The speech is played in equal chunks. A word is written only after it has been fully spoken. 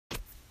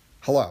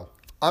Hello,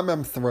 I'm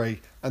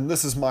M3, and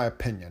this is my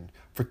opinion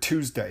for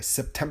Tuesday,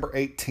 September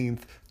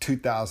 18th,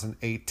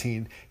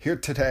 2018. Here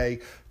today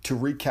to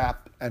recap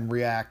and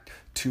react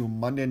to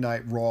Monday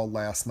Night Raw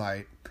last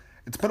night.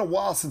 It's been a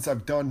while since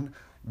I've done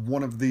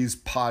one of these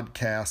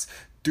podcasts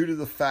due to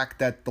the fact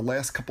that the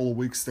last couple of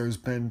weeks there's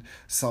been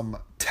some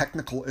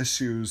technical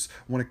issues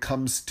when it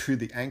comes to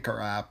the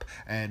Anchor app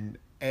and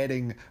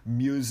adding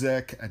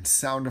music and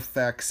sound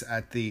effects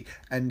at the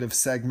end of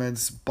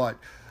segments, but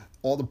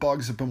all the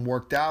bugs have been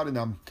worked out, and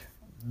I'm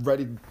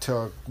ready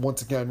to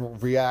once again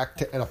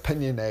react and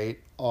opinionate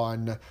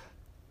on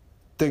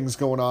things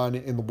going on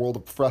in the world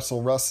of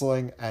professional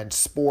wrestling and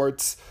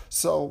sports.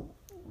 So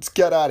let's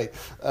get at it.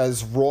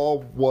 As Raw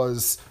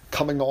was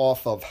coming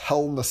off of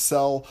Hell in a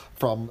Cell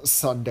from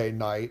Sunday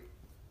night,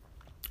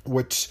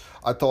 which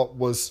I thought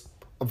was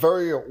a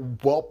very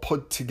well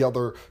put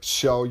together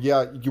show.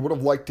 Yeah, you would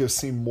have liked to have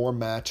seen more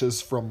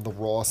matches from the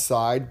Raw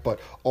side, but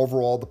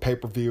overall the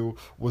pay-per-view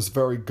was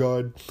very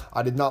good.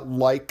 I did not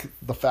like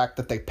the fact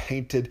that they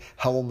painted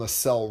Hell in a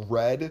Cell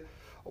red,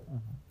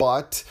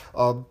 but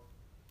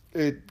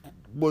it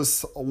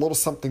was a little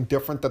something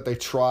different that they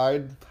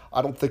tried.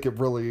 I don't think it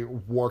really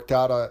worked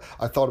out.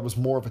 I thought it was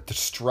more of a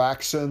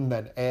distraction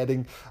than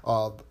adding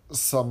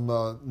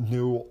some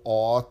new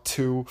awe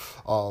to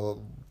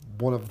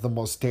one of the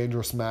most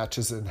dangerous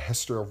matches in the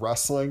history of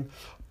wrestling,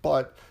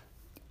 but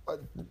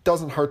it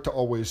doesn't hurt to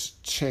always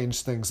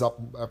change things up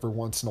every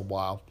once in a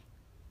while.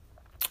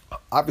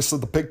 Obviously,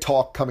 the big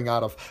talk coming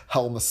out of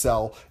Hell in a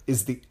Cell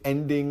is the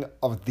ending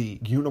of the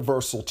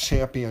Universal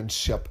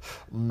Championship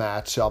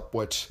matchup,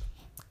 which,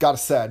 gotta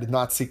say, I did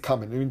not see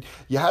coming. I mean,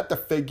 you had to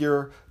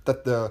figure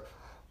that the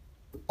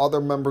other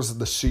members of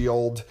the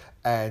Shield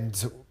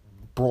and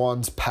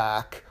Braun's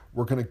pack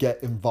were going to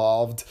get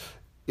involved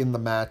in the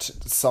match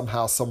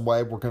somehow, some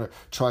way. We're going to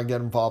try and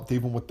get involved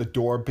even with the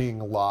door being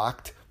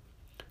locked.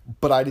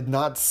 But I did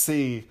not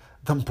see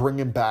them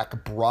bringing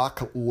back Brock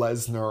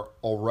Lesnar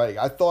already.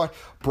 I thought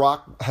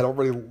Brock had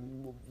already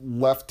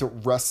left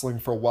wrestling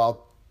for a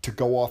while to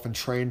go off and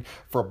train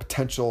for a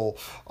potential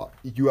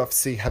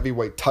UFC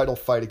heavyweight title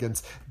fight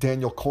against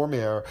Daniel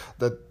Cormier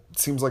that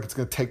seems like it's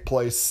going to take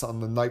place on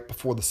the night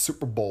before the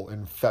Super Bowl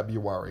in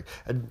February.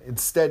 And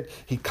instead,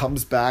 he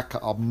comes back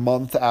a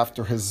month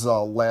after his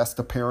last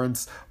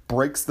appearance,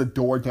 breaks the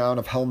door down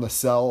of Hell in a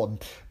Cell,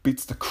 and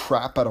beats the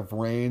crap out of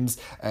Reigns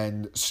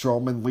and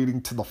Strowman, leading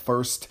to the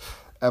first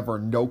ever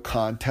no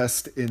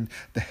contest in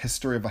the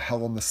history of a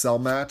Hell in a Cell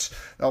match.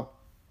 Now,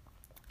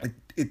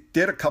 it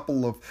did a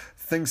couple of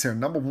things here.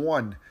 Number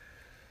one,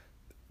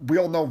 we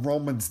all know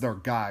Roman's their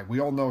guy. We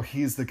all know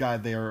he's the guy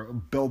they're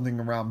building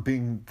around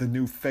being the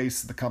new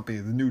face of the company,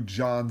 the new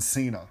John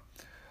Cena.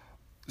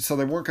 So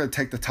they weren't going to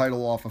take the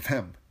title off of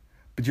him.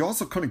 But you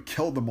also couldn't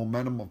kill the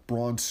momentum of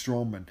Braun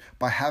Strowman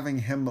by having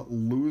him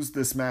lose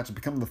this match and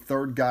become the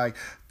third guy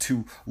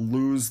to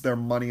lose their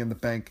Money in the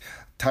Bank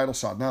title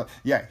shot. Now,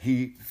 yeah,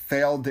 he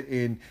failed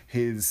in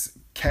his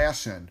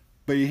cash-in,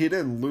 but he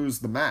didn't lose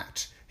the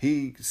match.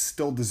 He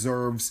still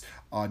deserves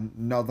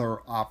another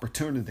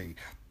opportunity.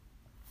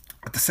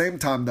 At the same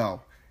time,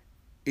 though,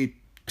 it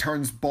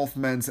turns both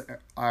men's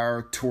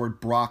ire toward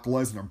Brock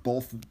Lesnar,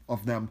 both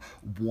of them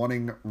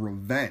wanting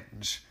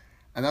revenge.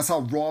 And that's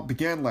how Raw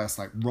began last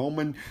night.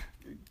 Roman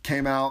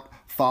came out,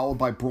 followed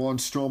by Braun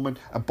Strowman,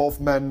 and both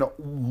men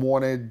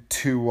wanted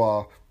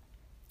to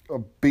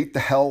beat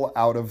the hell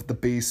out of the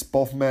Beast.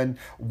 Both men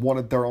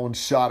wanted their own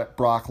shot at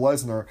Brock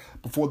Lesnar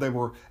before they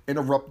were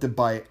interrupted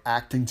by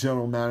acting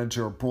general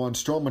manager Braun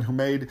Strowman, who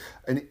made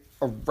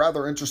a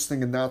rather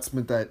interesting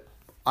announcement that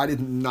I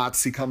did not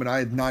see coming. I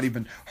had not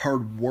even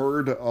heard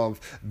word of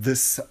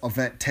this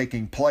event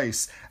taking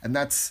place. And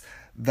that's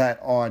that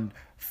on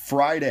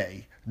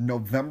Friday,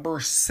 November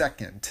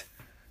 2nd,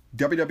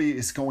 WWE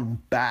is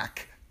going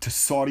back to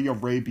Saudi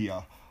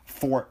Arabia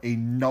for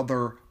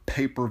another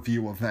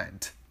pay-per-view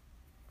event.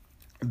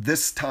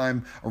 This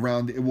time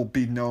around, it will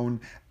be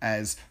known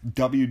as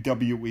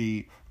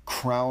WWE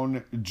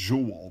Crown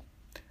Jewel.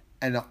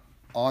 And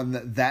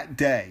on that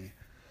day,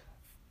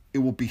 it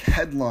will be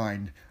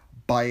headlined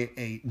by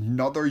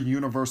another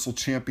Universal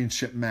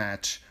Championship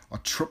match, a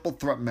triple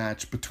threat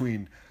match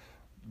between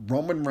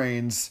Roman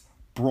Reigns,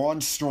 Braun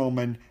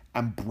Strowman,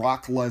 and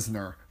Brock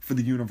Lesnar for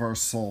the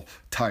Universal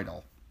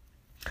title.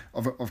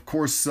 Of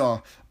course,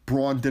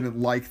 Braun didn't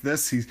like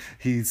this.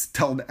 He's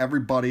telling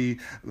everybody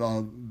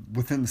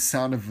within the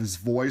sound of his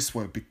voice,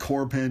 whether it be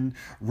Corbin,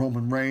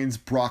 Roman Reigns,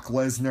 Brock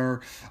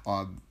Lesnar,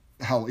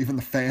 hell, even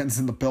the fans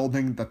in the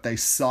building, that they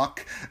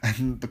suck,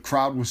 and the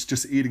crowd was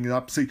just eating it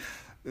up. See,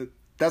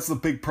 that's the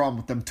big problem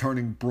with them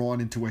turning Braun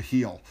into a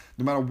heel.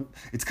 No matter,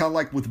 it's kind of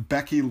like with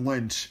Becky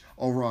Lynch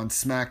over on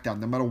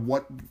SmackDown. No matter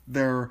what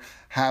they're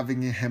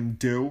having him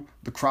do,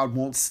 the crowd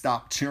won't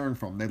stop cheering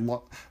for him. They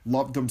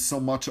loved him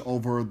so much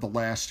over the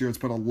last year. It's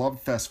been a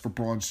love fest for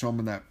Braun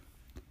Strowman that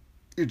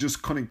you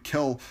just couldn't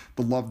kill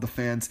the love the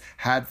fans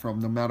had for him,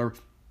 no matter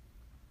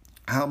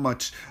how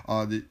much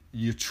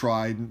you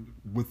tried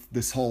with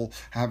this whole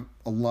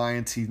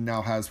alliance he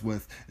now has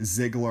with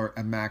Ziggler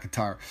and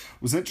McIntyre.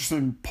 It was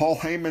interesting. Paul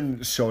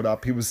Heyman showed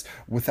up. He was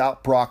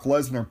without Brock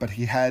Lesnar, but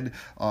he had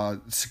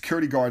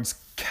security guards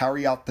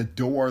carry out the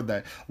door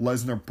that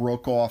Lesnar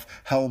broke off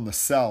Hell in the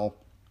Cell,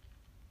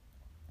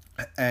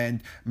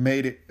 and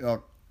made it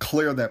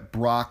clear that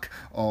Brock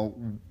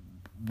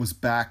was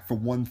back for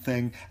one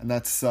thing, and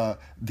that's the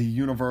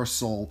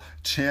Universal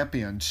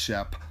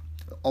Championship.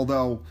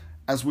 Although,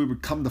 as we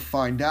would come to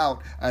find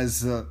out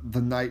as the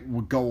night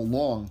would go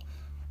along,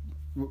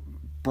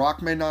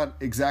 Brock may not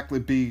exactly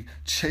be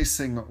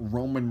chasing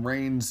Roman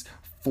Reigns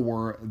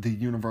for the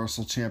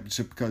Universal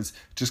Championship, because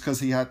just because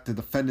he had to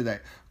defend it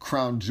at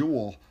Crown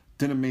Jewel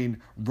didn't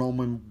mean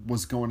Roman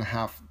was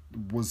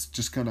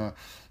just going to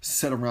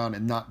sit around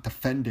and not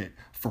defend it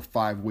for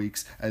 5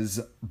 weeks, as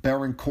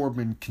Baron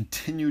Corbin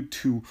continued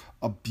to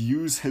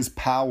abuse his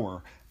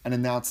power and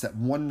announced that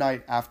one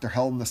night after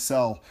Hell in the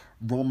Cell,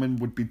 Roman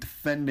would be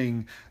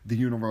defending the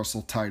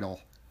Universal title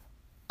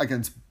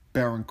against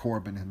Baron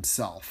Corbin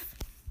himself.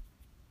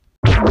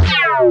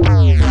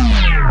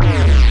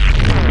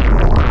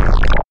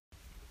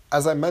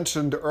 As I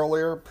mentioned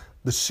earlier,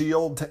 the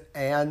Shield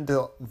and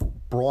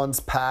Braun's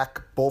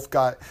Pack both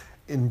got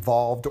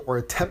involved or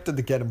attempted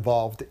to get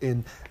involved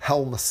in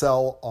Hell in the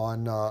Cell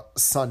on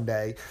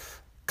Sunday,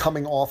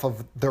 coming off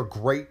of their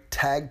great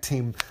tag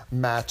team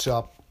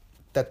matchup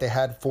that they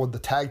had for the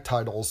tag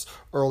titles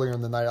earlier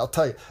in the night. I'll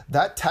tell you,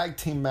 that tag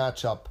team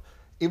matchup,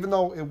 even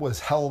though it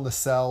was Hell in the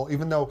Cell,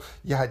 even though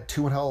you had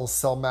 2 Hell in the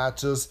Cell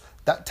matches,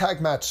 that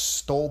tag match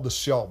stole the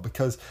show,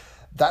 because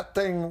that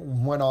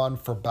thing went on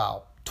for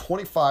about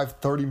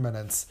 25-30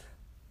 minutes,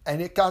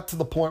 and it got to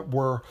the point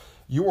where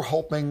you were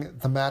hoping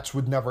the match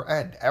would never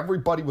end.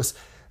 Everybody was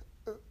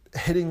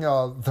hitting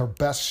their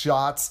best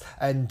shots,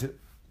 and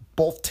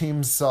both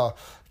teams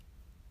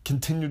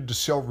continued to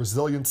show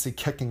resiliency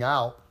kicking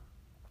out.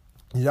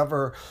 You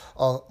never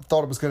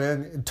thought it was going to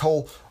end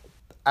until,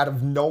 out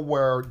of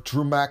nowhere,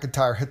 Drew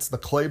McIntyre hits the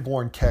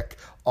Claymore kick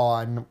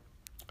on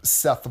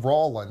Seth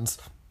Rollins.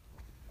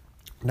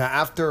 Now,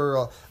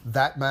 after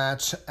that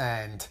match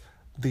and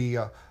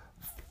the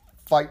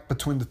fight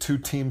between the two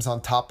teams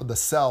on top of the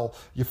cell,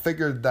 you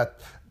figured that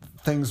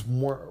things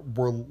were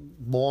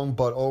long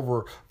but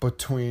over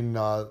between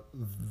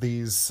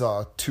these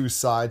two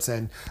sides,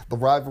 and the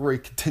rivalry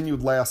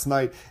continued last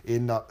night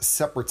in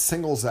separate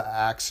singles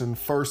action,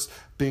 first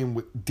being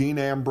with Dean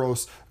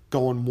Ambrose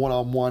going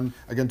one-on-one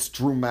against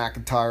Drew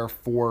McIntyre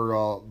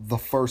for the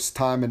first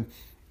time. And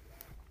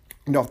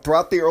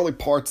throughout the early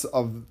parts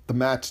of the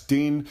match,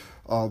 Dean,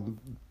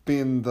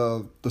 being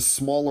the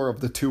smaller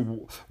of the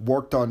two,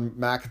 worked on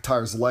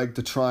McIntyre's leg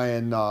to try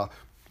and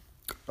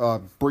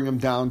bring him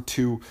down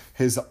to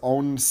his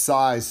own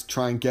size,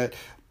 try and get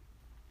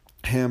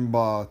him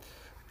a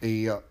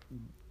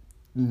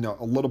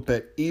little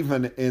bit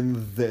even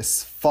in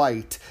this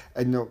fight.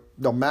 And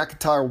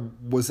McIntyre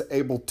was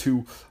able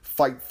to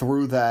fight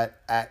through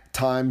that at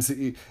times,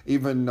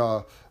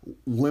 even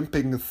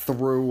limping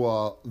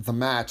through the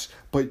match.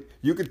 But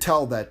you could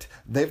tell that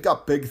they've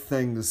got big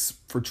things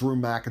for Drew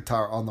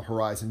McIntyre on the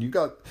horizon.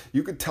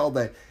 You could tell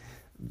that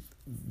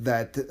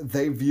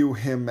they view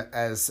him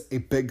as a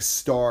big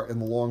star in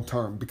the long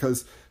term,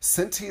 because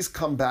since he's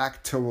come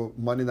back to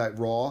Monday Night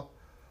Raw,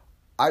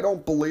 I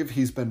don't believe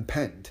he's been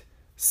pinned.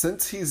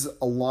 Since he's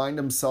aligned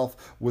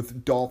himself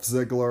with Dolph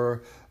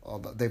Ziggler,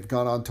 they've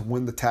gone on to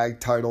win the tag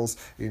titles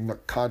in a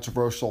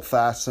controversial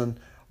fashion.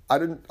 I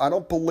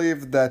don't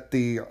believe that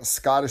the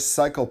Scottish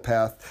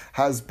psychopath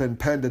has been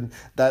pinned, and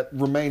that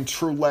remained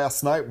true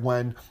last night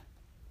when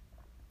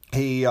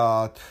he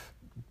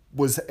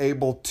was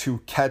able to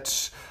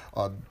catch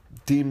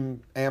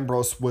Dean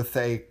Ambrose with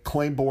a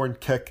Claymore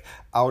kick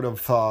out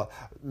of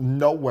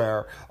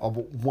nowhere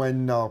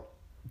when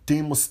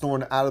Dean was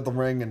thrown out of the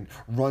ring, and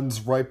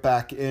runs right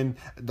back in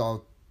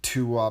to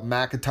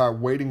McIntyre,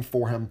 waiting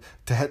for him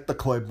to hit the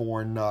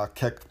Claymore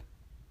kick.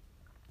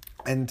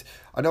 And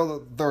I know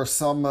that there are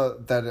some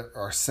that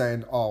are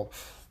saying,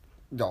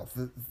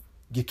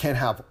 you can't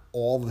have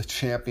all the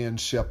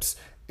championships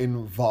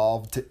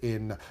involved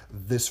in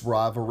this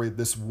rivalry,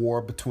 this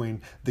war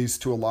between these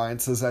two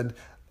alliances, and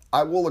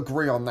I will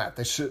agree on that.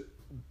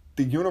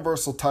 The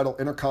Universal title,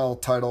 Intercontinental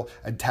title,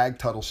 and tag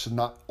title should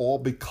not all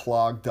be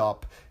clogged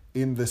up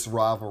in this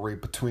rivalry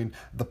between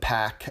the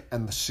Pack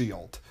and the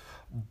Shield.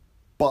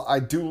 But I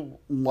do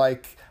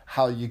like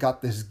how you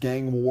got this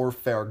gang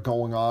warfare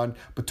going on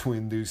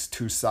between these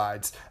two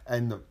sides.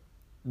 And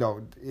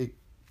it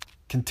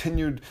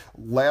continued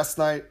last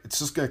night. It's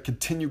just going to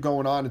continue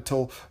going on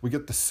until we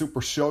get the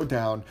Super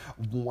Showdown,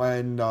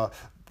 when the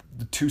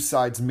two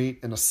sides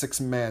meet in a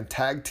 6-man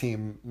tag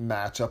team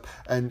matchup.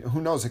 And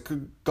who knows, it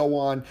could go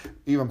on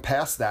even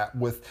past that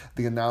with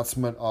the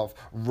announcement of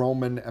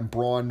Roman and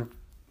Braun's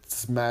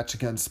match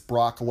against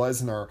Brock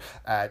Lesnar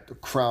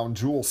at Crown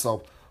Jewel.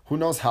 So who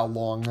knows how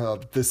long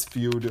this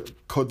feud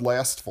could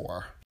last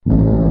for.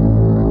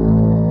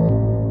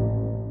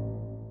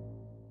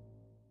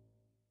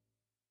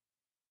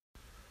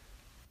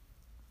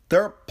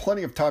 There are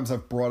plenty of times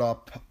I've brought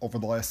up over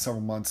the last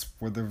several months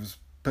where there's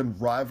been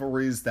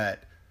rivalries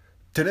that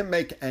didn't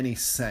make any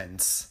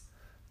sense,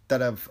 that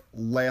have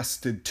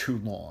lasted too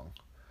long.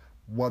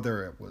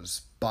 Whether it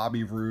was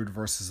Bobby Roode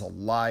versus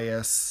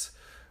Elias,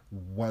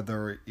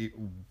 whether it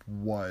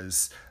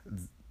was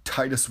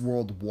Titus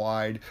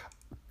Worldwide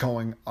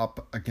going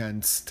up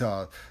against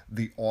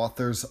the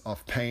Authors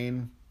of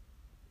Pain.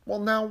 Well,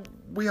 now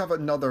we have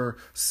another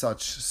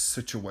such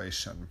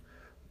situation.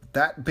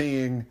 That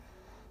being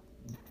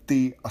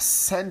the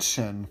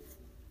Ascension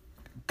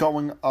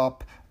going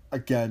up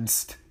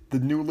against the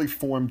newly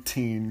formed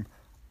team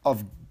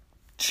of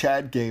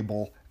Chad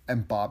Gable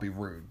and Bobby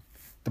Roode.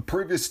 The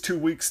previous 2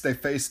 weeks they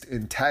faced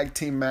in tag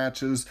team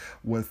matches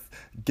with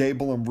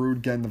Gable and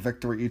Roode getting the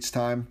victory each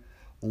time.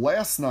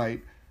 Last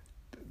night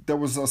there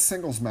was a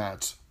singles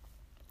match.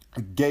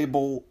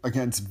 Gable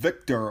against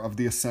Victor of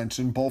the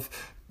Ascension. Both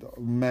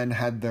men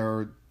had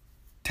their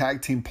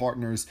tag team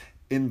partners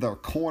in their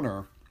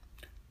corner.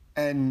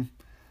 And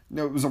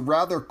it was a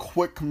rather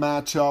quick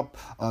matchup.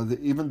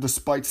 Even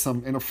despite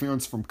some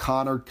interference from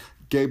Connor,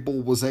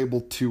 Gable was able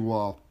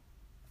to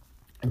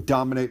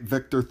dominate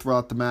Victor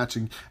throughout the match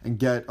and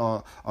get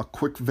a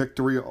quick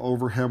victory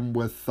over him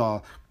with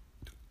the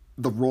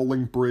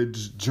rolling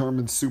bridge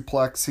German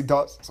suplex he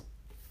does.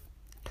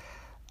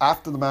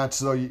 After the match,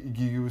 though,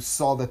 you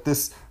saw that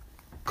this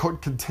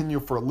could continue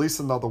for at least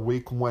another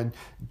week. When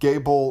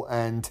Gable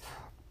and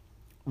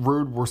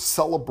Roode were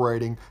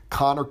celebrating,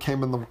 Connor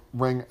came in the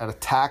ring and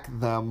attacked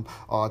them,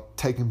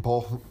 taking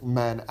both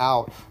men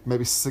out,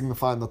 maybe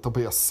signifying that there'll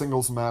be a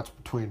singles match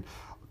between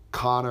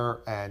Connor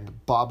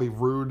and Bobby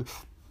Roode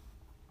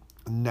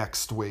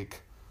next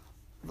week.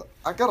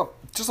 I got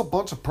just a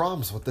bunch of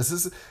problems with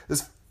this.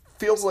 This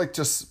feels like,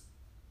 just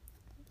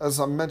as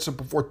I mentioned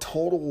before,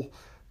 total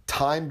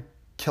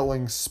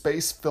time-killing,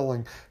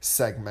 space-filling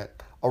segment.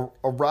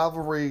 A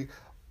rivalry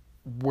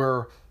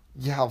where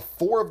you have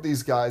four of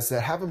these guys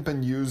that haven't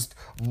been used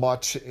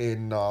much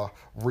in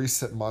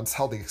recent months.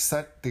 How the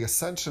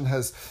Ascension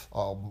has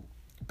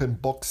been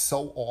booked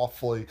so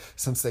awfully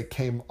since they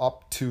came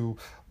up to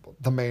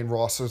the main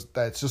rosters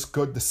that it's just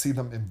good to see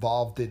them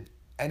involved in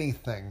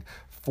anything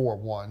for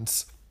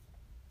once.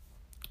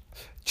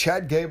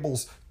 Chad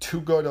Gable's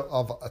too good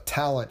of a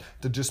talent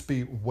to just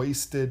be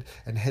wasted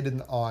and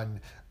hidden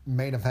on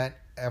main event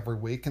every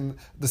week, and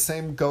the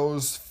same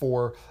goes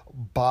for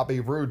Bobby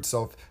Roode.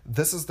 So if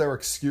this is their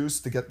excuse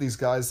to get these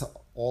guys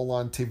all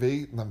on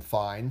TV, then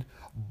fine.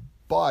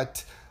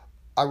 But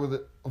I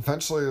would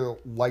eventually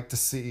like to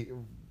see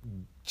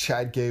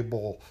Chad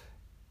Gable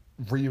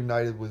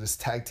reunited with his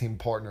tag team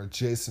partner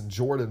Jason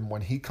Jordan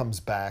when he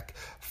comes back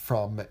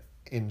from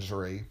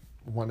injury,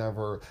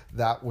 whenever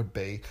that would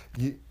be.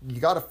 You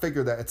got to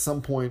figure that at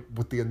some point,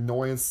 with the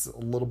annoyance a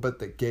little bit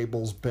that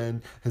Gable's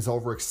been, his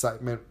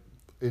overexcitement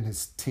in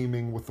his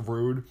teaming with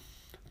Roode,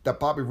 that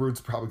Bobby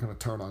Roode's probably going to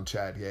turn on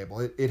Chad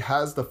Gable. It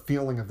has the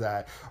feeling of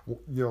that,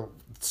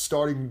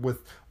 starting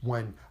with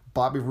when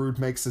Bobby Roode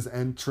makes his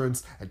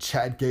entrance and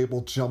Chad Gable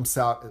jumps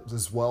out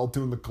as well,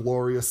 doing the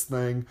glorious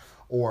thing,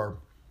 or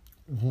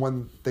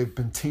when they've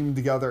been teamed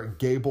together and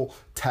Gable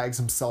tags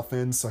himself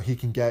in so he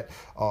can get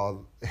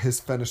his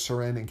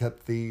finisher in and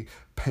get the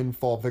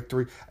pinfall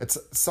victory. At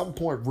some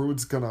point,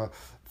 Roode's going to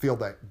feel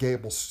that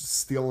Gable's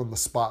stealing the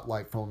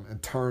spotlight from him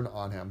and turn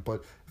on him.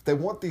 But if they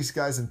want these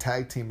guys in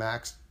tag team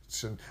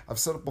action, I've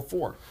said it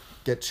before,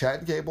 get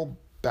Chad Gable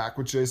back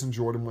with Jason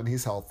Jordan when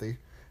he's healthy.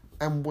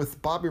 And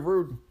with Bobby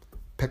Roode,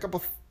 pick up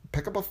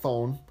a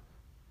phone,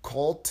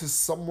 call to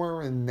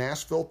somewhere in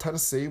Nashville,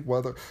 Tennessee,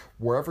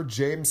 wherever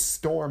James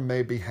Storm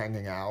may be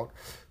hanging out.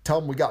 Tell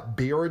him we got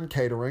beer and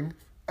catering.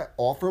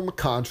 Offer him a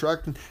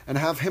contract and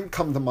have him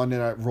come to Monday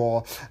Night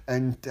Raw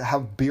and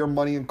have beer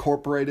money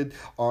incorporated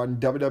on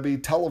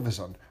WWE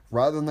television,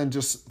 rather than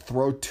just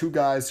throw two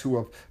guys who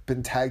have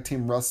been tag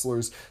team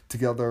wrestlers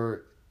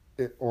together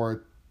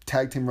or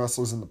tag team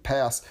wrestlers in the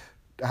past,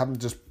 have them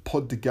just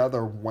put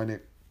together when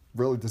it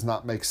really does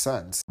not make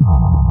sense.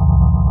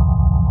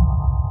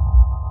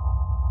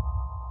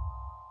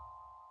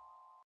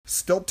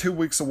 Still 2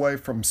 weeks away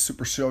from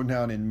Super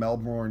Showdown in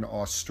Melbourne,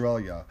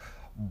 Australia,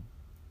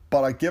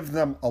 but I give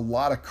them a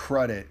lot of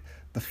credit,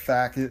 the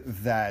fact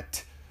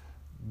that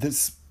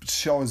this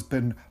show has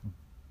been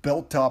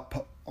built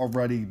up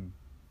already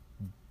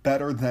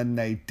better than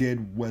they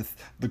did with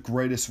the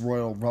Greatest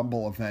Royal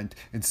Rumble event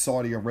in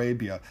Saudi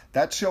Arabia.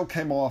 That show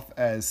came off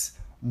as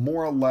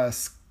more or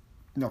less,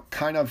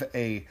 kind of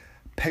a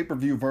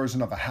pay-per-view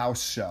version of a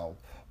house show.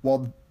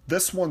 Well,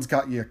 this one's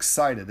got you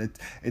excited.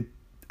 It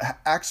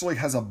actually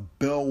has a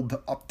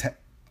build up to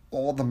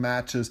all the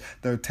matches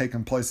that are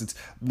taking place. It's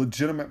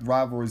legitimate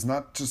rivalries,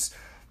 not just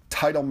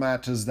title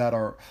matches that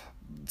are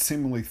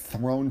seemingly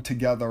thrown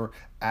together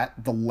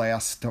at the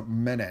last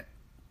minute.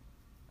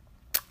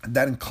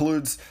 That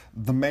includes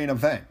the main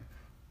event.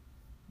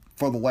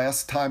 For the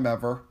last time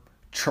ever,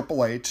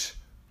 Triple H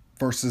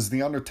versus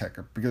The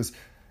Undertaker. Because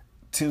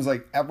it seems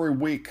like every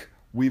week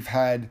we've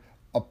had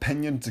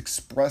opinions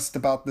expressed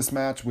about this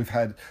match. We've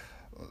had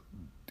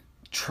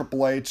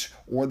Triple H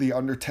or The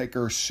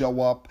Undertaker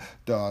show up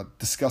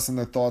discussing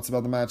their thoughts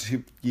about the match.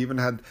 He even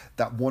had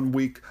that 1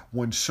 week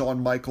when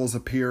Shawn Michaels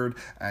appeared,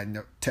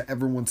 and to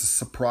everyone's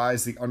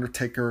surprise, The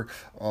Undertaker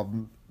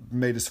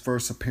made his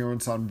first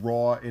appearance on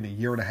Raw in a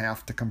year and a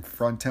half to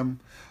confront him.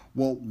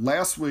 Well,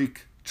 last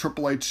week,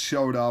 Triple H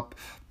showed up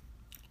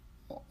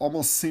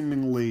almost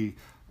seemingly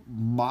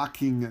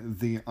mocking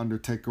The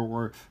Undertaker,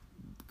 or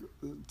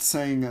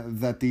saying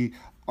that The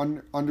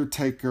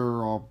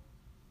Undertaker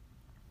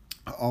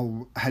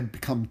had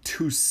become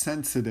too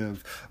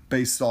sensitive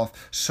based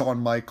off Shawn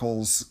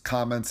Michaels'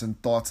 comments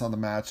and thoughts on the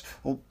match.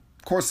 Well,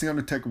 of course, The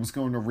Undertaker was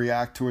going to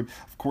react to it.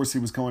 Of course, he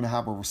was going to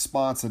have a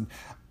response, and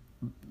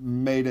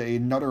made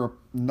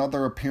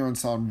another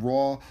appearance on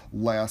Raw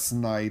last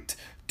night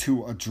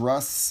to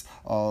address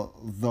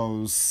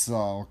those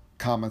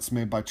comments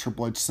made by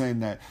Triple H,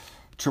 saying that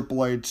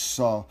Triple H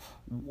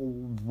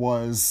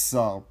was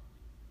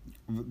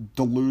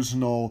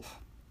delusional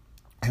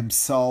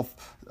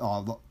himself,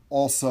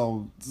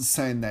 also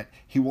saying that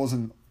he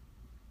wasn't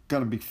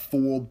going to be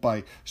fooled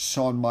by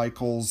Shawn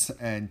Michaels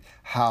and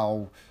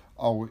how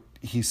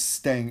he's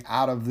staying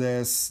out of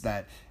this,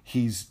 that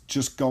he's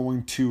just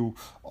going to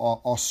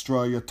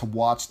Australia to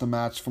watch the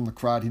match from the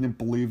crowd. He didn't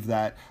believe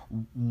that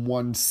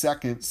 1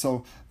 second.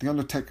 So The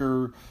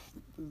Undertaker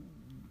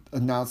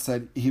announced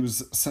that he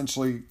was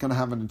essentially going to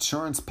have an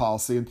insurance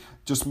policy, and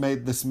just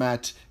made this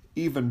match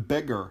even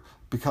bigger,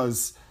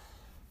 because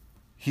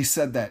he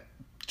said that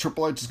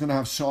Triple H is going to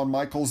have Shawn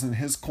Michaels in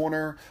his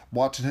corner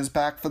watching his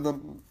back for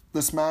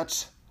this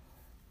match.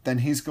 Then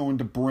he's going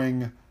to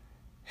bring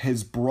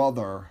his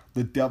brother,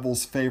 the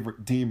devil's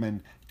favorite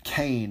demon,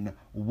 Kane,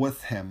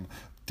 with him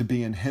to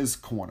be in his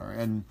corner,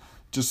 and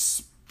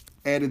just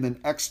added an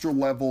extra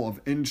level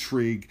of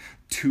intrigue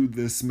to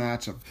this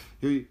matchup.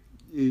 It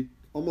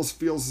almost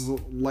feels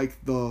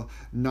like the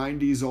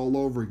 90s all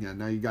over again.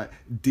 Now you got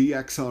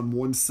DX on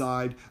one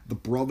side, the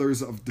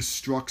Brothers of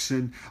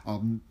Destruction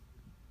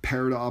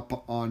paired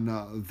up on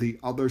the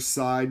other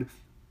side.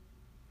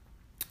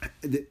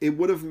 It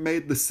would have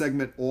made the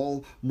segment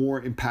all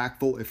more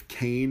impactful if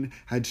Kane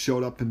had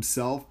showed up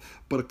himself.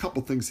 But a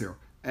couple things here.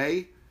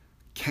 A,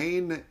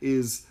 Kane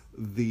is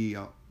the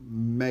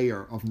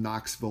mayor of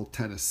Knoxville,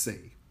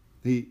 Tennessee.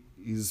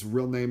 His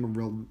real name in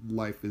real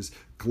life is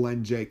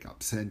Glenn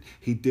Jacobs, and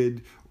he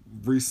did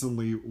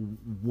recently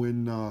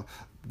win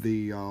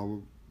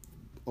the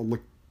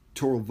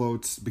electoral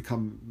votes to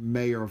become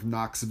mayor of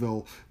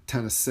Knoxville,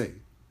 Tennessee.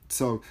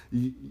 So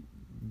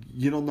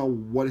you don't know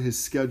what his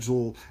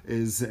schedule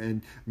is,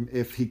 and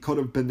if he could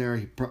have been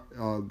there,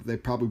 they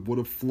probably would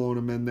have flown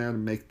him in there to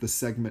make the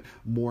segment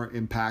more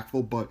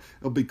impactful, but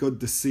it'll be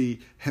good to see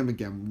him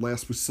again.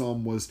 Last we saw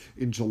him was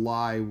in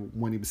July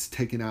when he was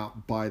taken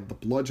out by the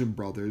Bludgeon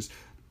Brothers,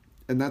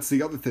 and that's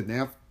the other thing.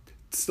 They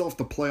still have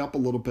to play up a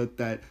little bit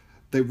that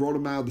they wrote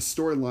him out of the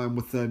storyline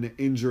with an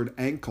injured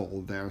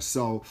ankle there,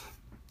 so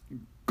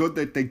good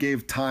that they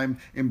gave time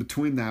in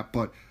between that,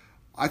 but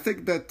I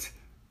think that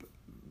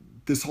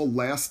this whole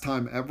last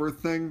time ever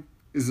thing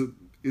is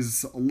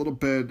a little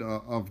bit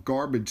of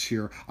garbage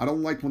here. I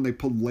don't like when they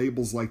put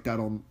labels like that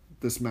on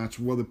this match,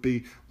 whether it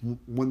be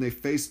when they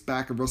faced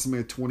back at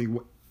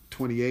WrestleMania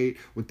 28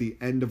 with the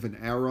end of an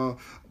era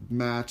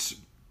match,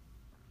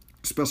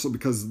 especially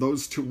because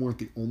those two weren't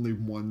the only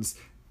ones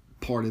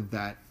part of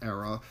that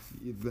era.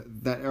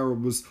 That era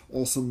was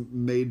also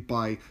made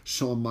by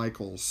Shawn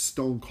Michaels,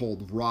 Stone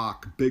Cold,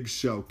 Rock, Big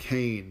Show,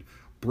 Kane,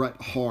 Bret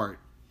Hart.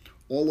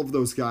 All of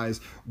those guys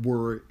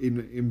were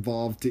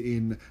involved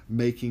in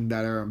making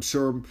that era. I'm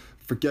sure I'm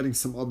forgetting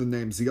some other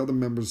names. The other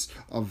members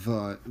of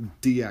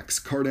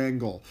DX, Kurt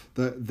Angle,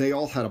 they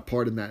all had a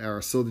part in that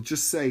era. So to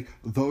just say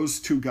those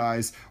two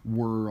guys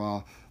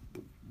were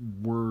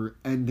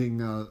ending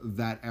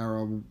that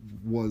era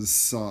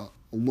was a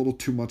little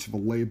too much of a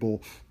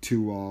label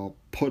to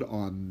put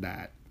on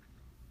that.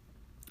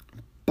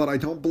 But I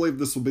don't believe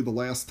this will be the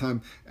last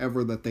time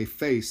ever that they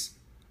face,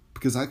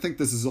 because I think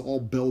this is all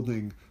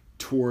building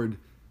toward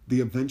the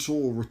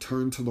eventual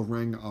return to the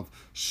ring of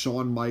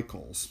Shawn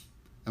Michaels.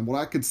 And what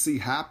I could see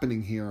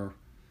happening here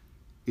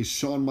is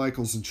Shawn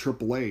Michaels and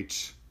Triple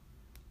H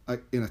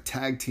in a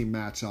tag team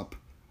matchup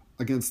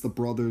against the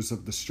Brothers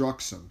of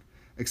Destruction,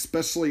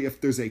 especially if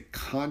there's a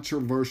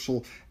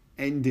controversial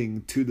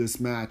ending to this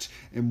match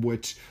in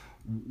which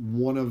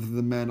one of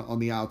the men on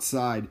the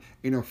outside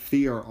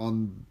interfere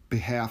on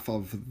behalf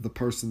of the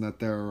person that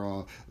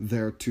they're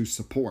there to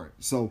support.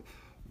 So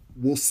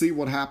we'll see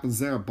what happens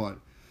there, but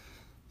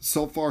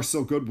so far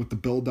so good with the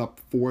build-up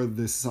for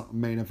this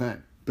main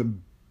event.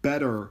 Been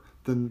better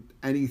than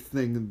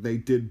anything they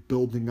did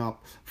building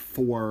up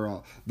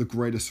for the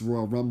greatest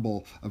Royal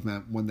Rumble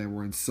event when they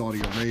were in Saudi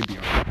Arabia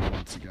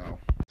months ago.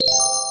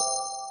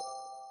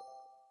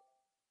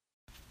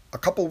 A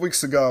couple of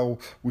weeks ago,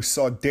 we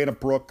saw Dana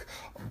Brooke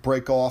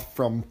break off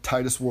from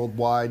Titus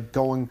Worldwide,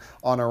 going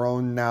on her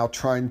own now,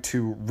 trying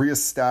to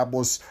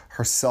reestablish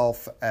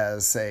herself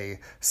as a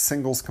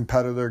singles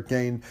competitor,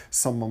 gain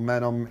some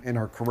momentum in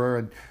her career.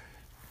 And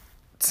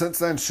since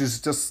then, she's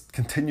just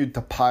continued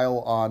to pile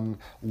on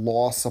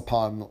loss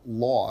upon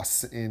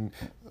loss in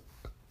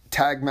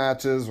tag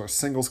matches or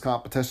singles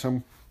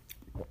competition.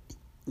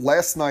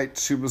 Last night,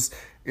 she was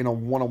in a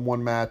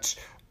one-on-one match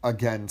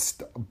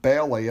against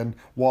Bayley, and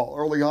while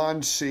early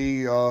on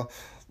she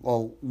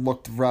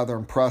looked rather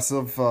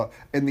impressive,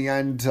 in the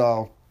end,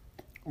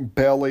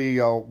 Bayley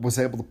was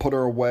able to put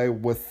her away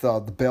with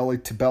the belly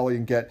to belly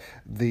and get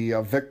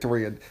the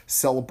victory and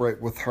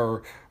celebrate with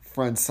her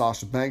friend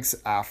Sasha Banks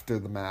after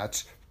the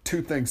match.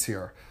 Two things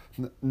here.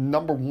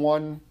 Number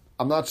one,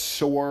 I'm not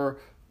sure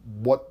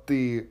what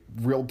the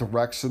real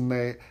direction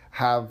they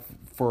have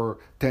for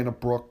Dana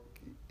Brooke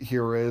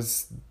here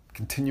is,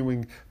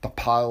 continuing to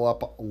pile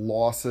up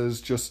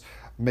losses, just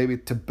maybe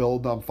to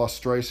build on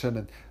frustration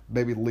and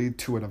maybe lead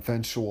to an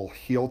eventual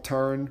heel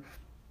turn,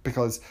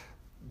 because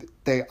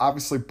they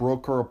obviously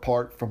broke her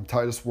apart from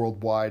Titus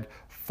Worldwide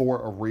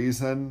for a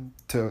reason,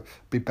 to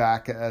be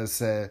back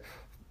as a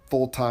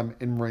full-time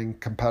in-ring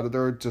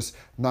competitor. Just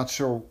not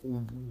sure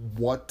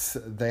what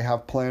they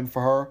have planned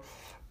for her.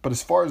 But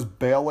as far as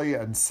Bayley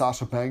and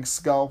Sasha Banks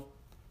go,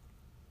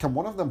 can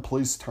one of them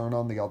please turn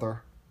on the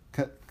other?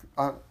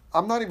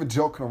 I'm not even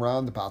joking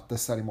around about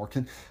this anymore.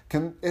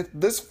 Can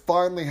this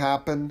finally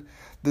happen?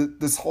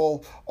 This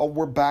whole, oh,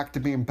 we're back to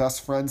being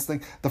best friends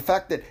thing. The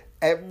fact that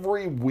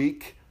every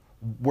week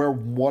where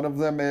one of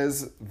them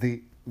is,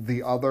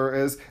 the other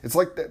is, it's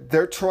like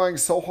they're trying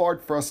so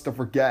hard for us to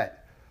forget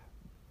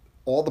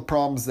all the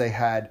problems they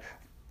had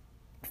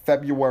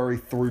February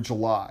through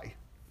July.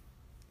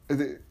 I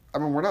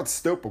mean, we're not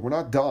stupid. We're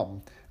not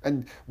dumb.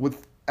 And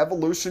with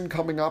Evolution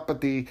coming up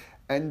at the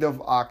end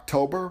of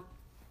October,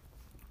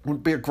 it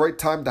would be a great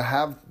time to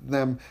have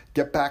them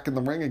get back in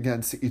the ring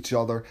against each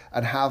other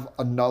and have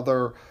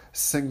another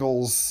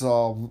singles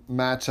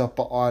matchup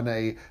on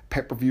a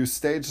pay-per-view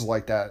stage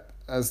like that,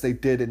 as they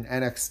did in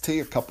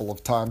NXT a couple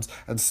of times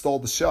and stole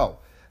the show.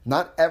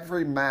 Not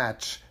every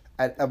match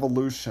at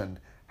Evolution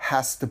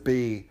has to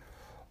be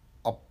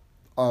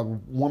a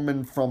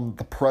woman from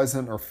the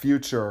present or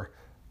future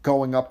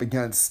going up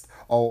against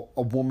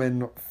a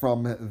woman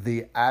from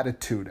the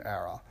Attitude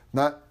Era.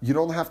 You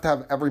don't have to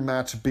have every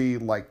match be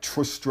like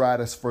Trish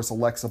Stratus versus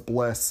Alexa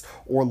Bliss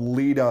or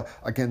Lita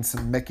against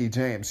Mickie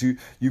James.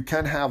 You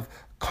can have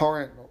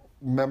current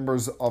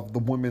members of the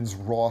women's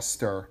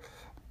roster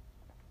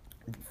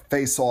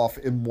face off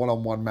in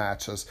one-on-one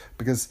matches,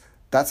 because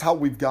that's how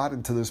we've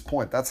gotten to this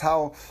point. That's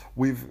how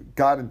we've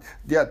gotten.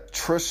 Yeah,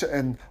 Trish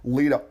and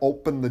Lita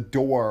opened the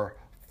door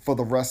for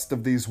the rest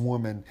of these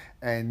women,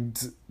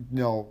 and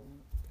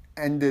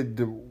ended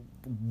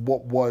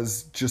what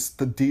was just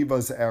the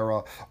Divas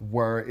era,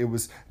 where it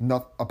was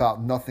not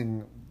about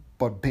nothing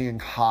but being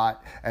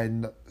hot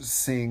and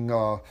seeing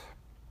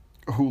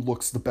who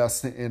looks the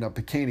best in a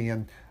bikini.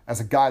 And as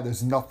a guy,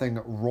 there's nothing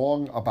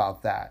wrong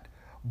about that.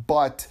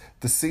 But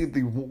to see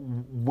the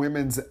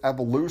women's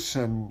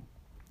evolution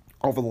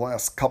over the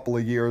last couple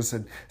of years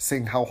and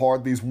seeing how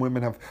hard these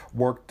women have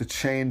worked to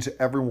change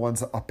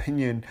everyone's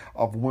opinion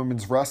of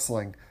women's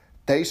wrestling,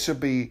 they should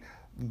be,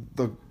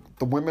 the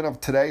women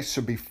of today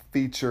should be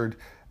featured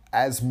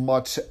as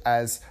much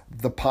as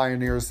the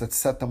pioneers that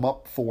set them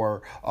up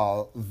for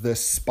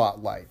this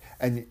spotlight.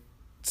 And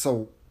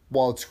so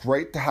while it's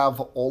great to have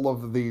all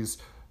of these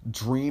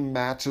dream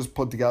matches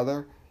put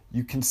together,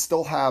 you can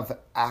still have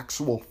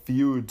actual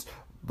feuds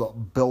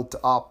built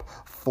up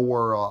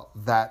for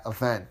that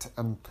event.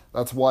 And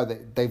that's why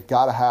they've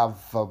got to have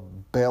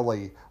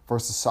Bayley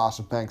versus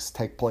Sasha Banks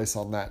take place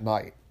on that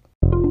night.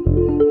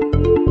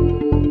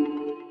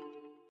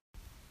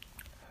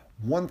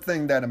 One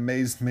thing that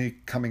amazed me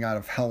coming out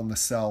of Hell in a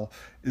Cell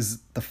is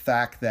the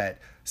fact that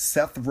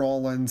Seth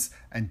Rollins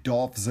and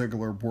Dolph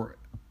Ziggler were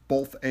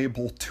both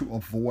able to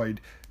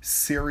avoid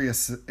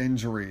serious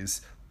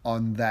injuries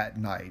on that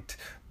night.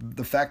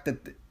 The fact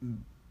that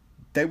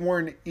they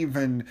weren't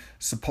even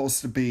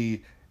supposed to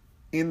be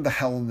in the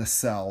Hell in a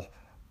Cell,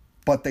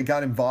 but they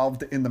got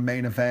involved in the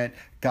main event,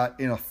 got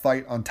in a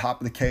fight on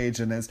top of the cage,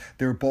 and as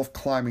they were both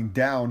climbing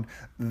down,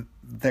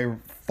 they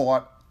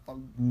fought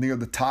near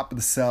the top of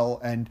the cell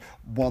and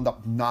wound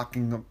up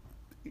knocking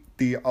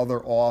the other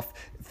off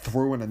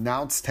through an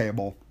announce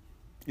table.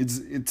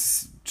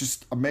 It's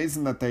just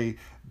amazing that they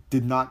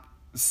did not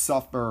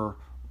suffer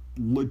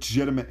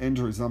legitimate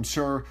injuries. I'm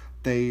sure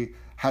they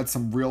had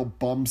some real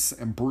bumps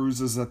and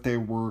bruises that they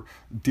were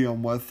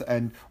dealing with,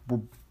 and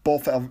were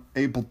both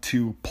able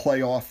to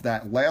play off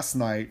that last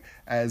night,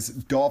 as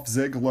Dolph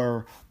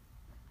Ziggler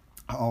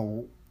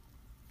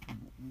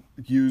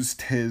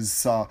used his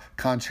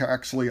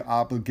contractually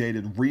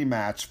obligated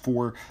rematch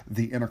for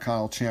the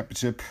Intercontinental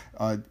Championship.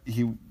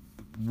 He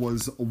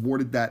was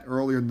awarded that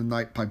earlier in the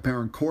night by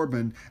Baron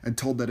Corbin, and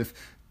told that if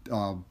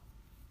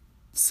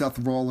Seth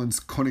Rollins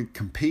couldn't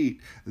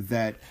compete,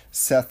 that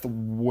Seth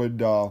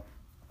would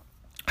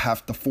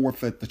have to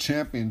forfeit the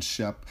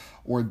championship,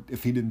 or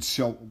if he didn't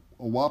show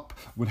up,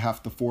 would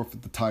have to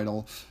forfeit the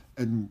title.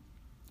 And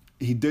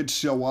he did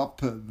show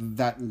up.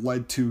 That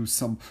led to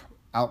some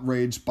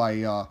outraged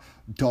by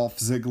Dolph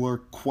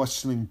Ziggler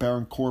questioning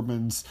Baron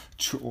Corbin's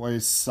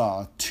choice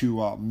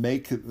to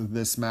make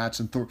this match.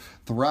 And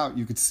throughout,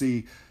 you could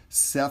see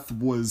Seth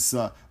was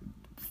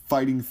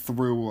fighting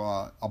through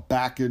a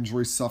back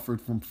injury suffered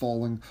from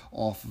falling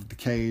off of the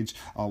cage,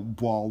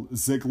 while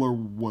Ziggler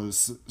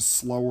was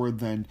slower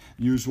than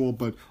usual.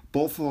 But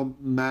both of them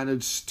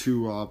managed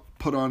to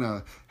put on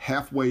a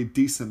halfway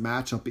decent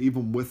matchup,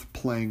 even with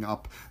playing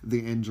up the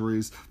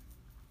injuries.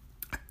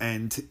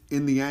 And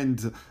in the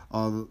end,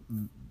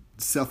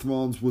 Seth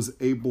Rollins was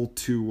able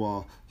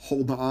to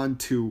hold on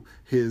to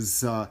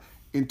his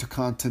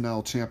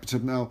Intercontinental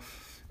Championship. Now,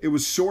 it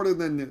was shorter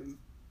than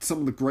some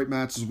of the great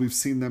matches we've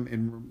seen them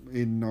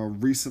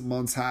in recent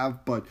months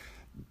have, but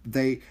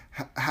they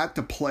had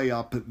to play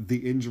up the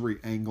injury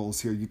angles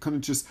here. You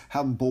couldn't just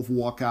have them both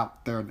walk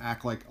out there and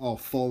act like,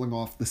 falling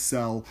off the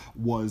cell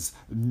was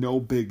no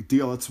big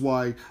deal. That's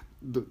why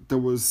there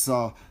was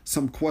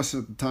some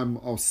question at the time,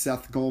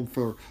 Seth going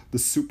for the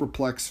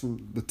superplex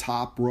from the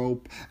top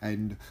rope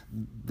and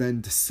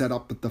then to set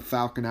up with the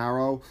Falcon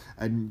Arrow,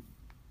 and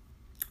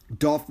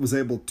Dolph was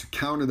able to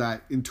counter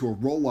that into a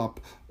roll-up,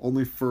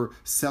 only for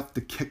Seth to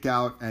kick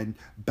out and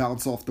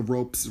bounce off the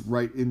ropes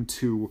right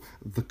into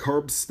the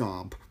curb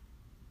stomp.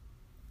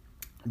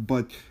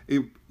 But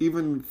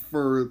even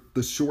for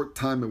the short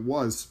time it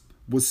was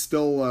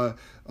still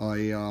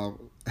a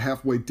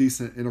halfway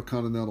decent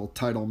Intercontinental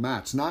title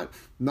match. Not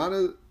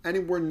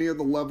anywhere near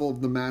the level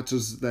of the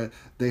matches that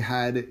they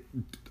had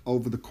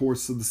over the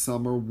course of the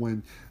summer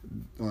when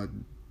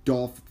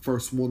Dolph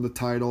first won the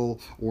title,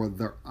 or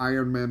their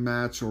Iron Man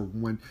match, or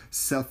when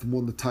Seth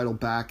won the title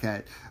back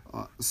at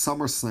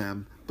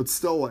SummerSlam. But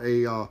still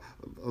a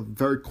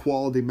very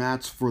quality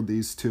match for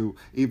these two,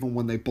 even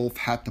when they both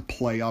had to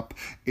play up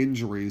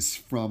injuries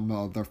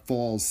from their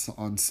falls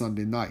on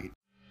Sunday night.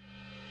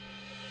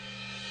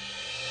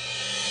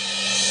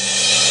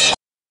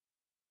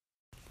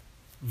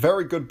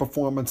 Very good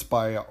performance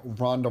by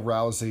Ronda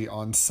Rousey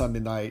on Sunday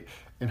night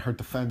in her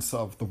defense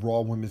of the Raw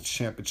Women's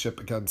Championship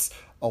against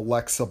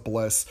Alexa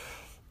Bliss.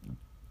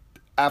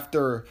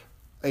 After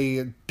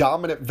a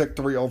dominant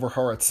victory over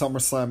her at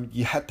SummerSlam,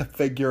 you had to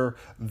figure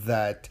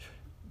that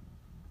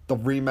the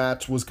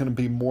rematch was going to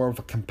be more of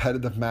a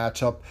competitive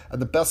matchup,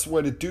 and the best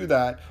way to do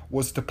that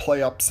was to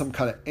play up some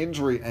kind of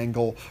injury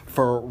angle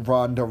for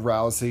Ronda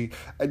Rousey.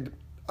 And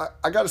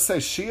I got to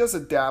say, she has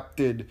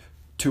adapted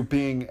to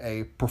being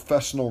a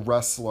professional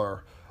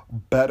wrestler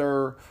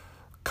better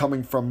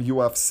coming from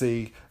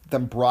UFC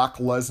than Brock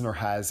Lesnar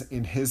has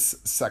in his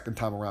second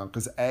time around.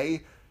 Because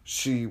A,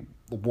 she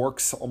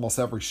works almost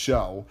every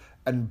show,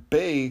 and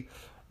B,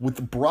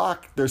 with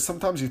Brock, there's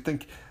sometimes you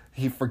think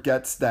he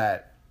forgets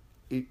that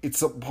it's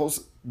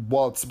supposed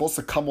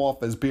to come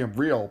off as being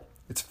real.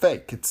 It's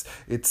fake. It's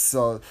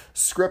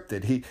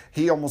scripted.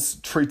 He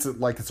almost treats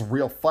it like it's a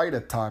real fight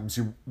at times.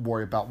 You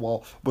worry about.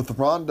 Well, with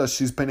Ronda,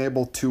 she's been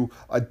able to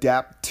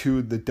adapt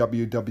to the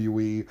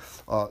WWE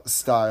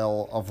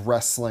style of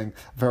wrestling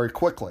very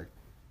quickly.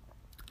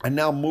 And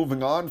now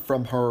moving on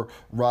from her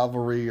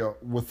rivalry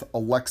with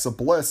Alexa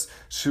Bliss,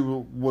 she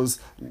was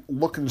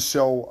looking to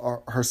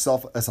show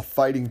herself as a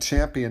fighting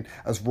champion,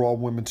 as Raw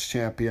Women's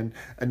Champion,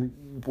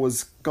 and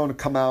was going to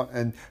come out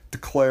and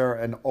declare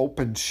an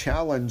open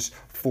challenge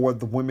for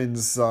the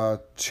Women's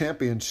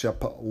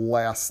Championship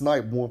last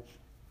night.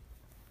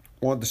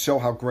 Wanted to show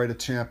how great a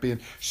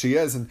champion she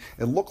is, and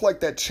it looked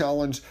like that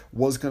challenge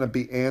was going to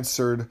be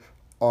answered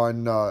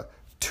on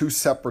two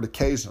separate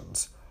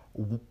occasions.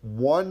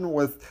 One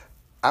with,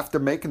 after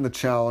making the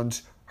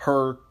challenge,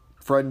 her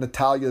friend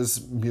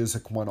Natalia's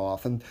music went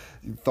off, and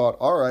you thought,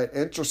 all right,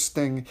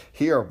 interesting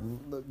here,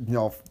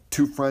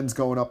 two friends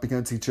going up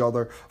against each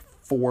other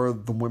for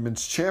the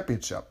Women's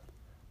Championship.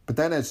 But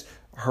then as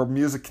her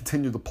music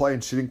continued to play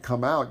and she didn't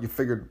come out, you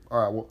figured,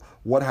 all right,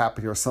 what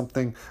happened here?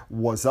 Something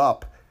was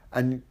up.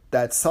 And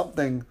that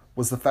something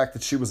was the fact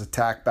that she was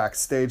attacked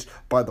backstage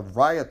by the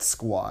Riot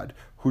Squad,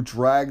 who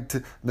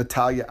dragged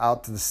Natalya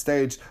out to the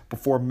stage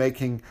before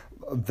making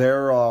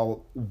their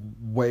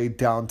way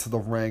down to the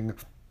ring,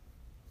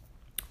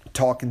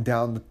 talking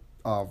down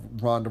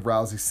Ronda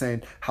Rousey,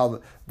 saying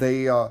how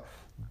they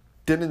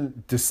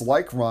didn't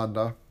dislike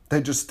Ronda,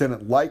 they just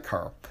didn't like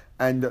her,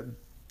 and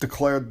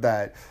declared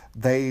that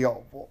they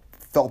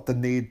felt the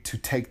need to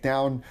take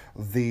down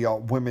the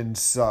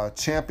women's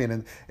champion.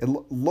 And it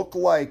looked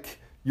like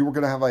you were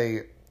going to have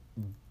a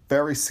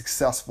very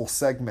successful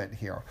segment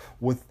here,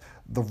 with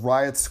the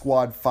Riot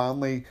Squad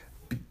finally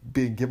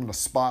being given a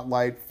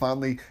spotlight,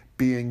 finally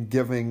being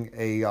given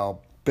a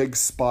big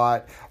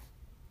spot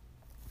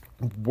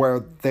where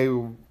they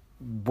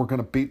were going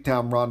to beat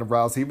down Ronda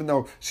Rousey. Even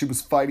though she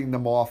was fighting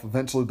them off,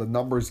 eventually the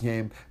numbers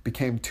game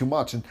became too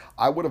much. And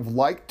I would have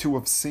liked to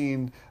have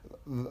seen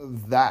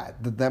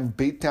them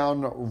beat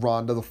down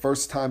Ronda the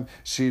first time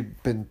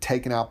she'd been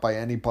taken out by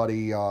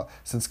anybody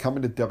since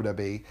coming to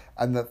WWE,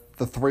 and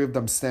the three of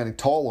them standing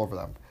tall over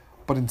them.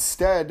 But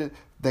instead,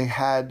 they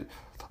had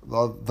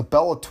the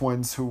Bella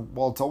Twins, who,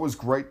 well, it's always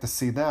great to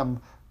see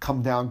them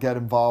come down, get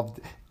involved,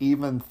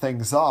 even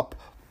things up.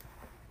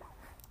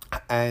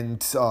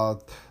 and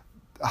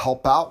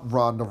help out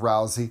Ronda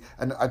Rousey.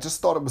 And I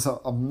just thought it was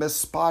a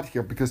missed spot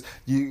here, because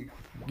you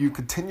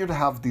continue to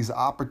have these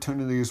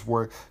opportunities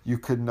where you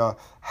can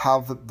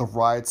have the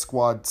Riot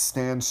Squad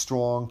stand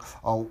strong,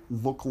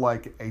 look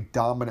like a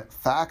dominant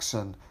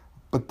faction,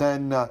 but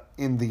then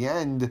in the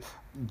end,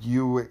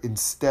 you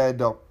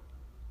instead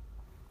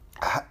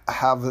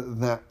have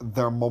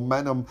their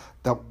momentum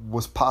that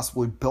was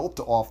possibly built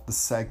off the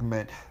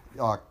segment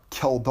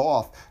killed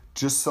off,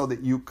 just so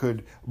that you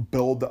could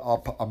build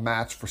up a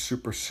match for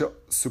Super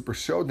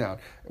Showdown.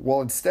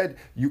 Well, instead,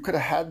 you could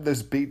have had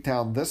this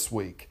beatdown this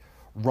week.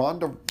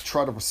 Ronda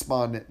try to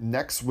respond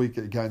next week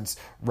against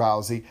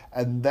Rousey,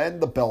 and then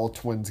the Bella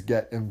Twins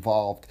get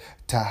involved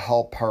to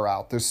help her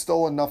out. There's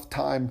still enough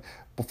time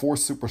before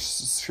Super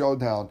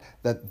Showdown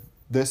that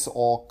this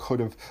all could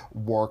have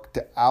worked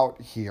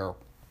out here.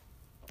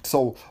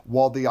 So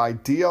while the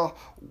idea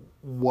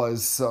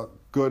was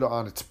good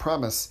on its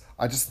premise,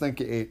 I just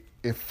think it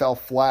fell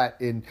flat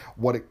in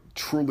what it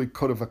truly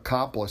could have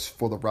accomplished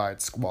for the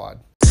Riot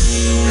Squad.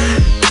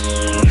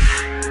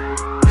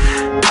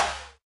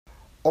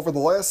 Over the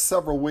last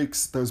several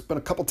weeks, there's been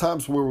a couple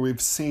times where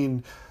we've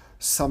seen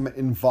some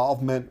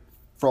involvement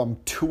from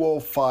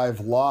 205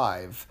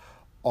 Live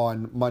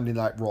on Monday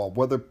Night Raw,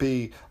 whether it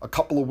be a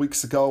couple of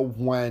weeks ago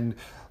when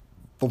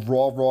the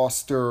Raw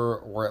roster,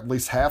 or at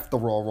least half the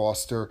Raw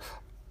roster,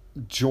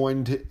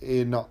 joined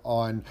in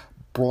on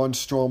Braun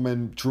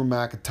Strowman, Drew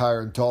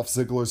McIntyre, and Dolph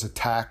Ziggler's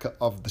attack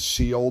of the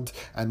Shield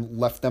and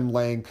left them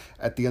laying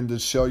at the end of the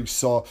show. You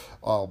saw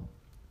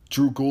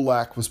Drew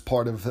Gulak was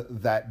part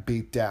of that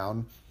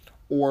beatdown.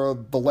 Or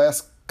the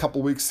last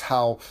couple weeks,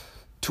 how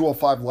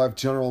 205 Live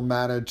General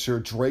Manager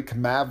Drake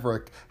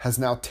Maverick has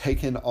now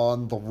taken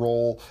on the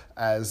role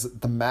as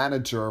the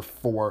manager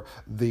for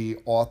the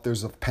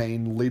Authors of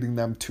Pain, leading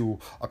them to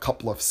a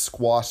couple of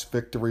squash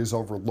victories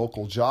over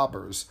local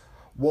jobbers.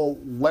 Well,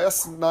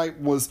 last night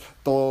was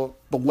the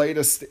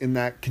latest in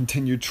that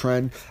continued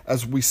trend,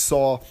 as we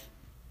saw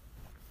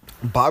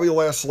Bobby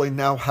Lashley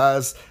now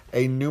has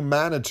a new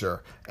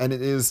manager, and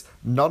it is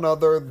none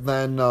other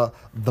than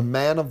the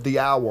man of the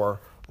hour,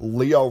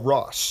 Lio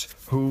Rush,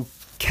 who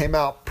came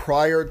out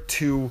prior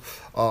to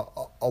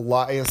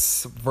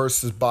Elias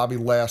versus Bobby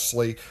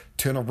Lashley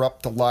to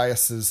interrupt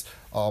Elias's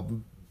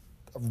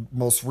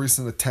most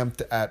recent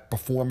attempt at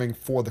performing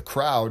for the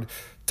crowd,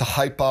 to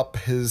hype up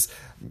his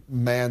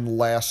man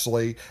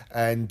Lashley,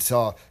 and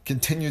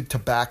continued to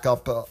back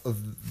up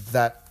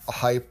that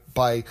hype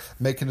by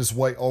making his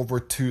way over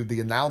to the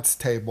announce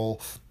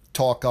table,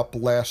 talk up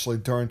Lashley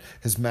during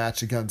his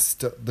match against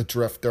the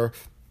Drifter.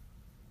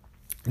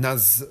 And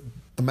as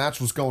the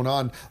match was going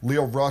on,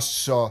 Lio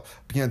Rush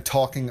began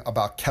talking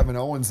about Kevin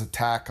Owens'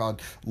 attack on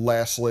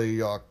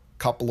Lashley a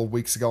couple of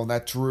weeks ago, and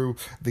that drew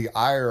the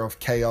ire of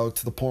KO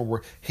to the point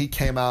where he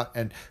came out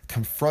and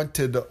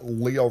confronted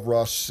Lio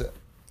Rush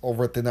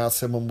over at the announce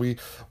table. And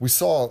we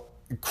saw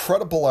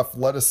incredible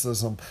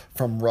athleticism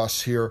from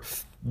Rush here,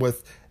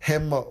 with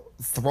him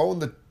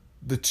throwing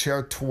the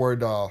chair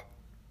toward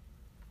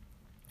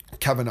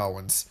Kevin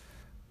Owens,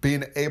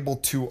 being able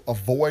to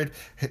avoid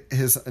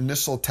his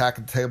initial attack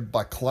at the table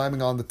by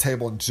climbing on the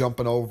table and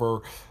jumping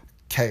over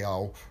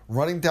KO,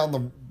 running down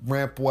the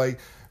rampway,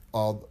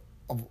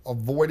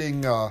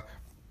 avoiding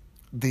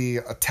the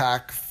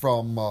attack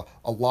from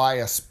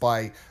Elias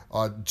by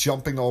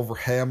jumping over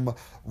him,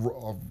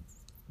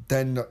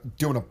 then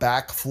doing a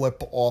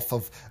backflip off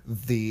of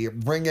the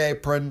ring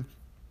apron,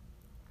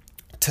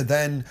 to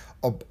then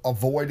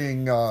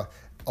avoiding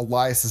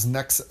Elias's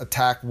next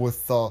attack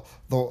with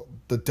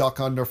the duck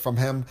under from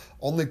him,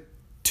 only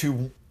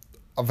to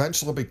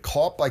eventually be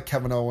caught by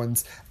Kevin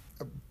Owens,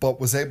 but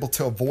was able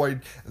to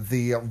avoid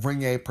the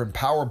ring apron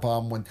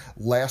powerbomb when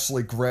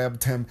Lashley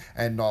grabbed him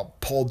and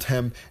pulled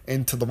him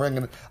into the ring.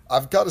 And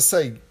I've got to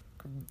say,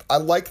 I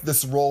like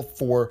this role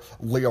for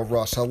Lio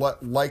Rush. I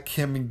like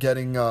him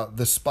getting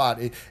this spot.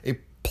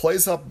 It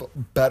plays up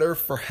better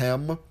for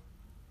him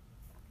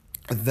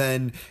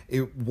than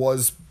it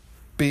was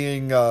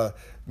being,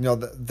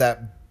 that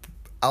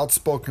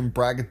outspoken,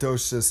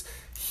 braggadocious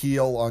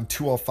heel on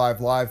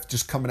 205 Live,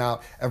 just coming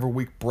out every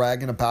week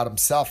bragging about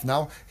himself.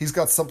 Now he's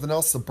got something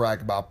else to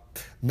brag about.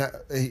 Now,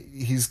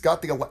 he's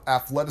got the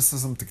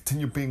athleticism to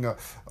continue being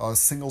a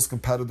singles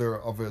competitor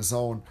of his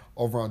own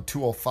over on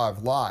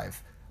 205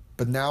 Live.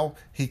 But now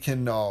he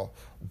can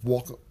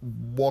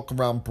walk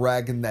around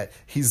bragging that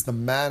he's the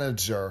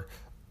manager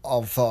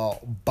of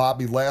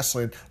Bobby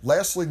Lashley. And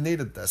Lashley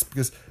needed this,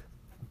 because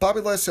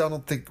Bobby Lashley, I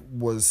don't think,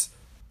 was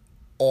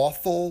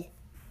awful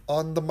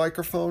on the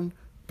microphone,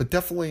 but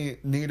definitely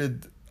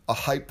needed a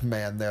hype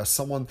man there,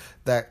 someone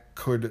that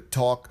could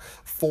talk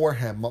for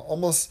him,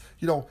 almost,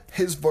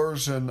 his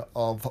version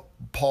of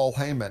Paul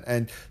Heyman.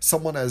 And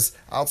someone as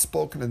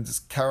outspoken and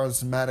as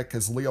charismatic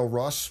as Lio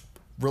Rush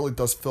really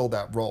does fill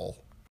that role.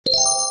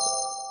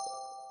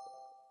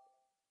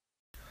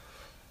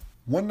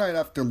 One night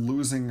after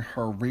losing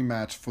her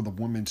rematch for the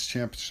Women's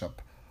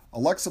Championship,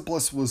 Alexa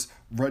Bliss was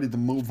ready to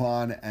move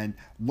on and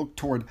look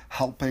toward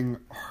helping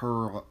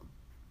her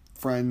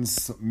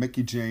friends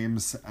Mickie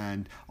James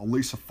and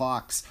Alicia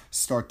Fox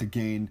start to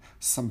gain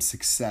some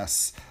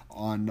success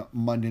on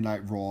Monday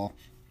Night Raw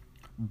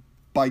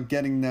by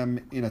getting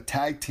them in a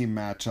tag team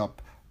matchup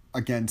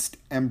against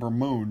Ember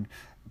Moon,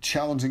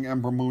 challenging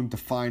Ember Moon to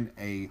find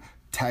a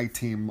tag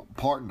team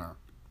partner.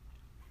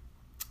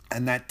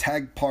 And that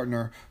tag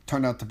partner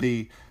turned out to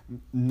be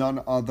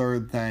none other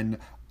than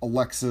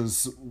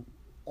Alexa's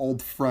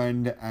old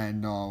friend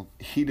and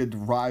heated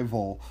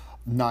rival,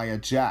 Nia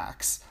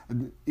Jax.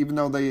 And even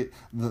though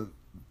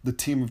the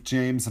team of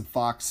James and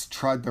Fox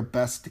tried their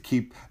best to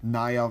keep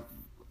Nia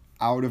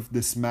out of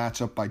this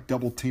matchup by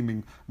double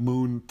teaming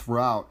Moon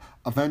throughout,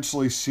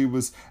 eventually she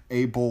was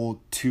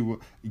able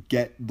to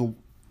get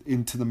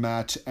into the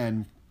match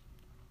and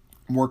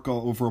work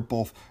over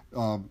both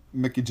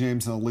Mickie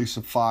James and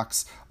Alicia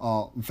Fox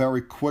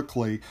very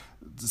quickly,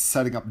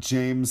 setting up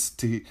James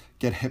to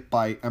get hit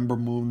by Ember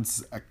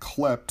Moon's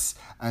Eclipse,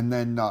 and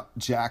then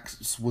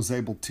Jax was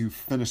able to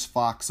finish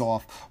Fox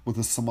off with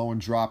a Samoan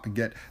drop and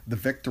get the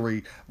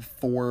victory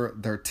for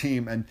their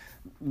team. And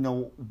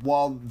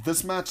while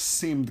this match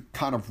seemed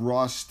kind of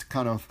rushed,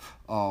 kind of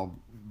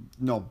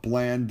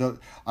bland,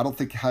 I don't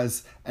think it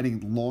has any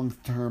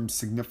long-term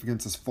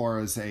significance as far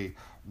as a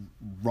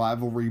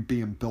rivalry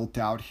being built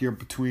out here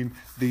between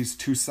these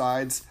two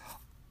sides.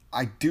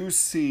 I do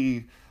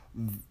see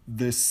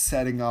this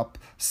setting up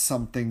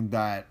something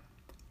that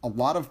a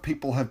lot of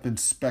people have been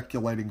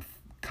speculating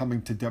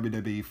coming to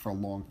WWE for a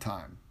long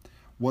time.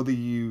 Whether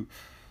you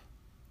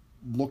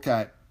look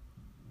at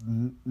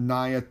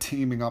Nia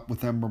teaming up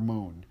with Ember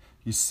Moon,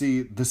 you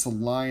see this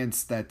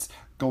alliance that's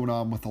going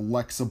on with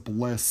Alexa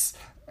Bliss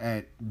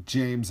and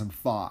James and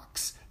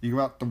Fox. You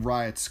got the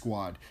Riot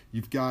Squad.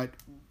 You've got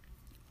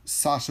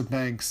Sasha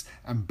Banks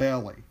and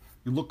Bayley.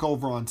 You look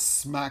over on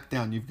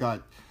SmackDown, you've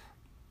got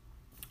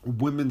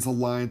women's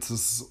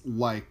alliances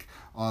like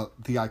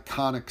the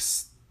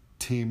Iconics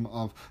team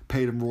of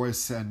Peyton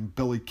Royce and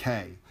Billie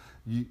Kay.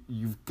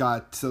 You've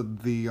got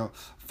the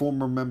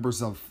former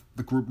members of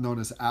the group known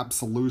as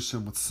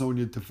Absolution with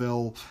Sonya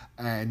Deville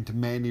and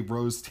Mandy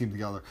Rose team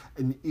together.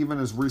 And even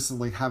as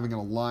recently having an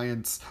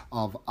alliance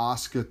of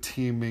Asuka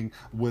teaming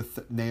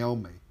with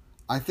Naomi.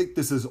 I think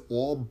this is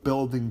all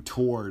building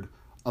toward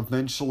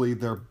eventually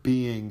there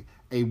being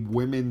a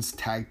women's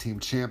tag team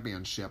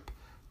championship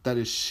that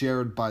is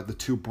shared by the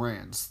two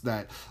brands,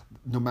 that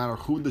no matter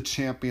who the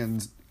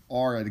champions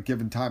are at a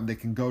given time, they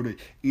can go to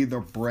either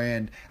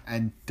brand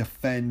and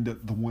defend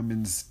the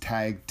women's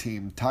tag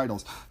team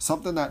titles.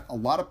 Something that a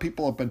lot of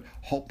people have been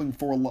hoping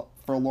for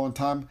a long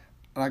time.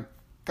 And I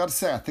got to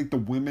say, I think the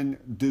women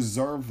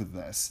deserve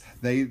this.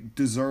 They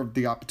deserve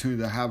the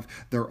opportunity to have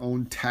their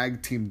own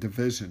tag team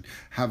division,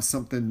 have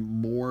something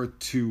more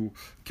to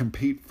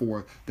compete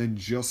for than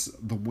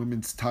just the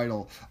women's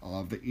title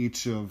of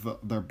each of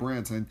their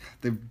brands. And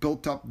they've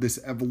built up this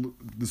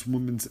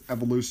women's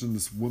evolution,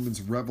 this women's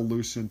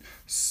revolution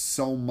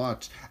so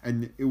much.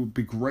 And it would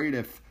be great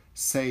if,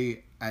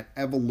 say, at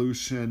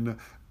Evolution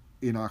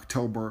in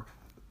October,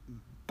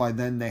 by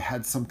then they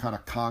had some kind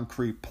of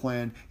concrete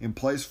plan in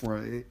place for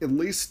it. At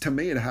least to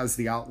me, it has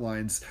the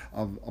outlines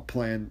of a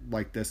plan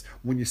like this.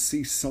 When you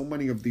see so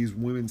many of these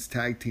women's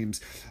tag teams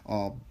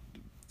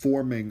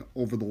forming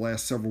over the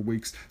last several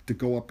weeks to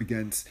go up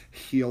against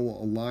heel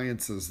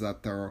alliances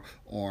that there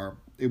are,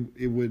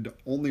 it would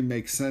only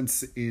make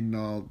sense in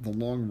the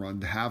long run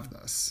to have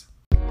this.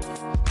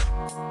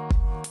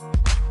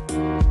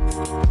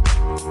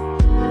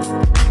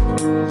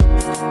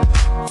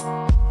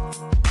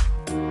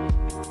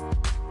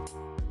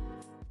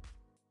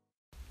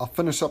 I'll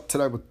finish up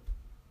today with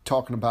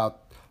talking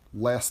about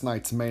last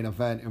night's main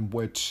event, in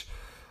which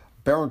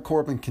Baron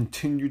Corbin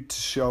continued to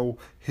show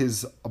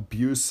his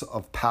abuse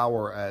of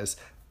power as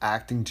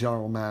acting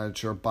general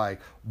manager by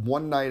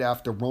one night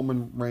after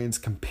Roman Reigns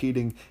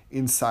competing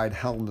inside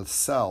Hell in a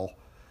Cell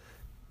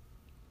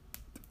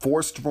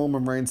forced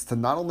Roman Reigns to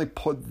not only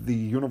put the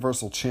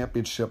Universal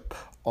Championship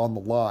on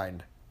the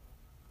line,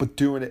 but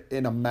doing it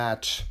in a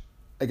match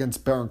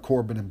against Baron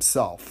Corbin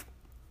himself.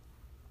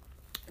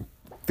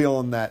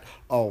 Feeling that,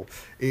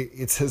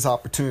 it's his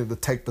opportunity to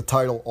take the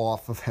title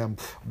off of him,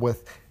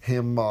 with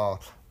him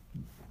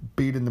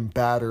beaten and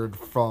battered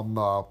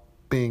from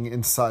being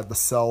inside the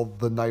cell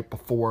the night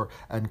before,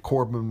 and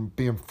Corbin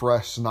being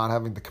fresh and not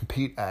having to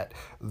compete at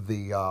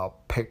the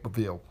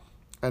pay-per-view.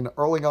 And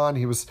early on,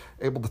 he was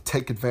able to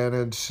take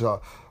advantage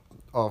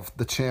of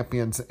the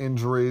champion's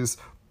injuries,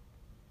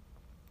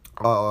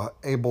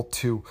 able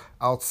to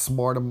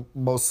outsmart him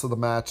most of the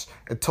match,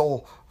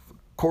 until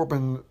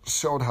Corbin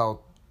showed how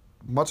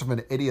much of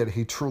an idiot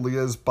he truly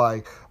is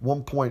by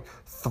one point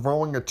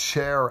throwing a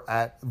chair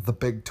at the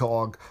big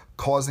dog,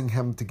 causing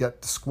him to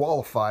get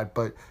disqualified.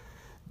 But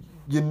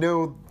you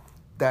knew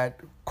that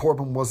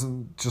Corbin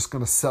wasn't just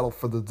going to settle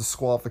for the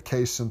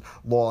disqualification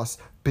loss.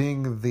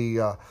 Being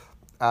the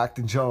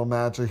acting general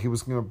manager, he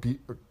was going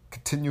to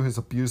continue his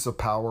abuse of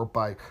power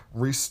by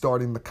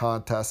restarting the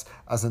contest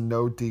as a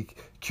no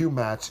DQ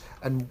match.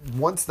 And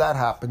once that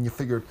happened, you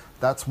figured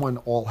that's when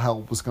all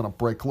hell was going to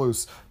break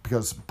loose,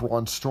 because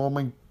Braun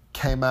Strowman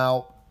came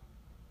out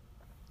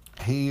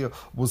He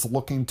was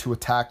looking to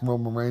attack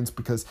Roman Reigns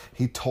because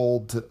he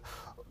told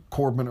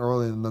Corbin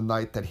early in the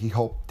night that he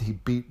hoped he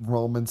beat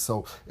Roman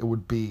so it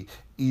would be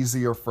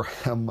easier for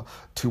him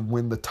to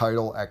win the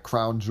title at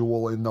Crown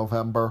Jewel in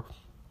November.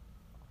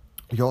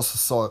 You also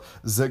saw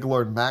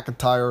Ziggler and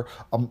McIntyre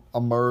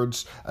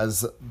emerge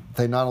as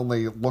they not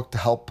only looked to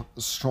help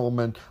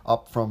Strowman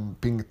up from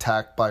being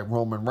attacked by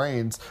Roman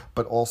Reigns,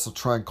 but also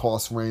try and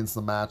cost Reigns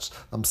the match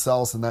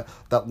themselves. And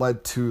that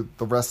led to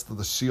the rest of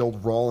the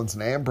Shield, Rollins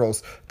and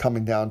Ambrose,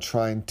 coming down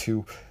trying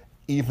to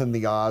even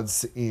the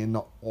odds in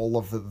all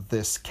of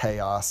this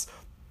chaos.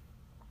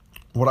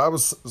 What I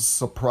was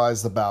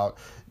surprised about,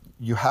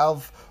 you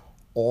have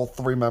all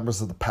three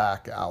members of the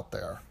Pack out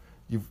there.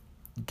 You've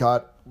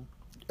got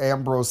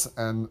Ambrose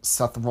and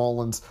Seth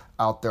Rollins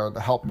out there to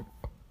help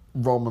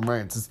Roman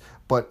Reigns,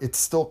 but it's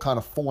still kind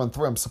of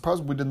 4-3. I'm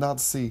surprised we did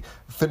not see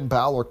Finn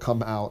Balor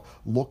come out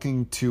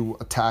looking to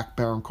attack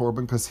Baron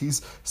Corbin, because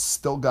he's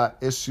still got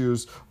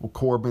issues with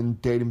Corbin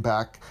dating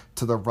back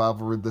to their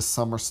rivalry this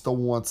summer. Still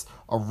wants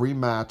a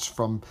rematch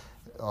from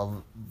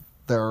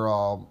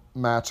their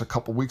match a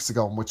couple weeks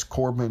ago, in which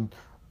Corbin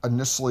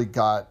initially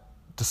got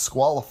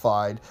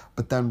disqualified,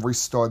 but then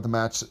restarted the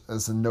match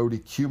as a no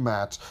DQ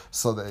match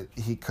so that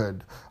he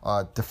could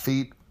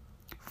defeat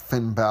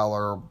Finn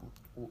Balor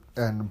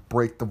and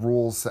break the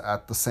rules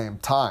at the same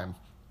time.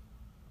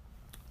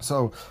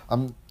 So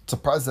I'm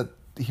surprised that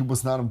he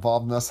was not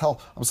involved in this. Hell,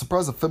 I'm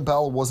surprised that Finn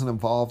Balor wasn't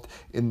involved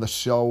in the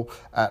show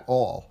at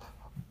all.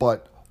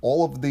 But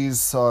all of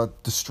these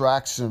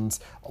distractions,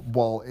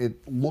 while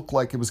it looked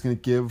like it was going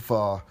to give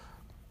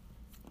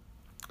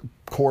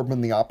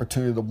Corbin the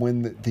opportunity to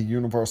win the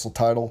Universal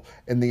title,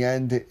 in the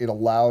end, it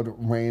allowed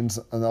Reigns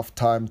enough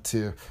time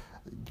to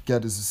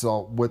get his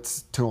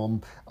wits to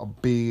him,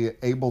 be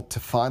able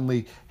to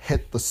finally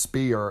hit the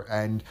spear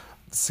and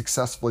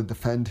successfully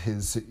defend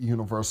his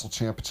Universal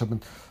Championship.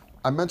 And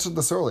I mentioned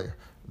this earlier.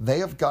 They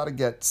have got to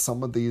get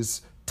some of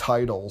these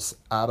titles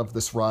out of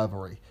this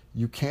rivalry.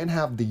 You can't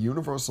have the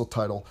Universal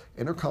title,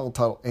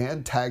 Intercontinental title,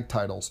 and tag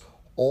titles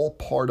all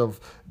part of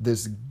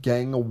this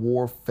gang of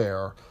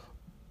warfare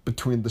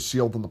between the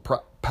Shield and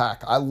the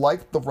Pack. I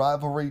liked the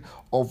rivalry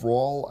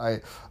overall.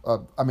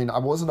 I mean, I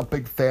wasn't a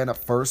big fan at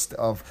first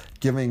of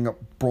giving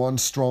Braun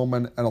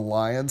Strowman an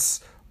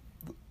alliance,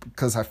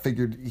 because I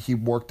figured he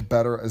worked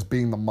better as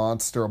being the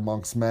monster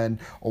amongst men,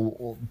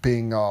 or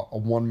being a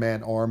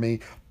one-man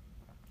army,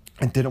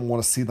 and didn't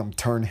want to see them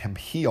turn him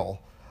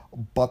heel.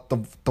 But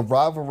the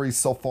rivalry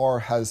so far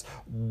has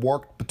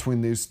worked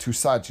between these two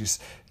sides.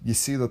 You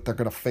see that they're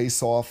going to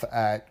face off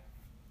at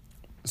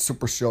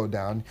Super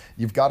Showdown.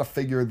 You've got to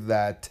figure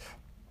that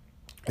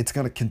it's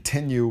going to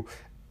continue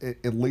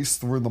at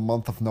least through the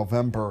month of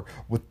November,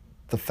 with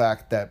the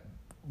fact that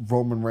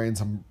Roman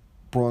Reigns and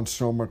Braun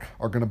Strowman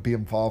are going to be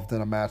involved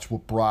in a match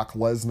with Brock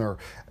Lesnar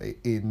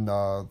in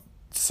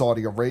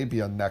Saudi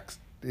Arabia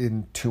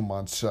in 2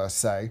 months,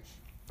 say.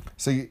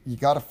 So you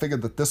got to figure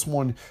that this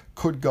one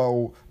could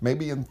go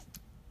maybe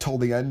until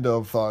the end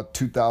of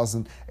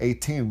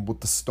 2018.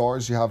 With the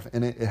stars you have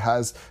in it, it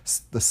has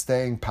the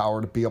staying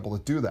power to be able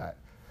to do that.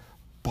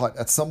 But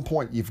at some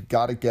point, you've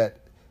got to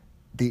get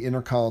the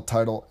Intercontinental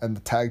title and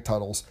the tag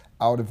titles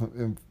out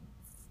of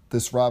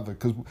this rivalry,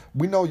 because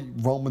we know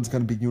Roman's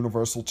going to be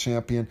Universal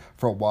Champion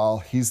for a while.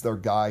 He's their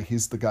guy.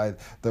 He's the guy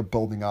they're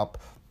building up.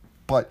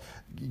 But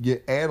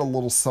you add a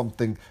little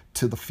something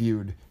to the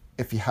feud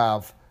if you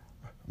have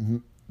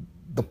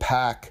the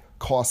Pack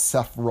cost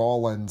Seth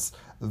Rollins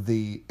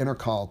the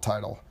Intercontinental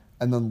title,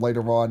 and then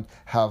later on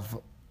have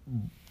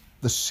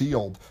the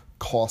Shield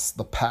cost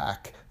the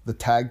Pack the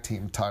tag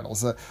team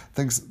titles.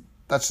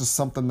 That's just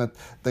something that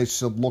they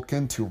should look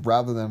into,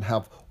 rather than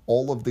have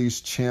all of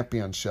these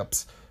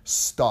championships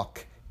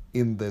stuck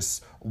in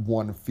this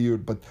one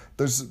feud. But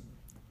there's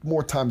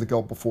more time to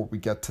go before we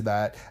get to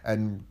that,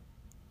 and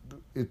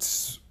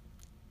it's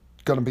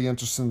going to be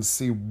interesting to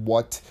see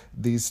what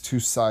these two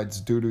sides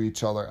do to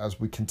each other as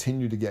we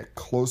continue to get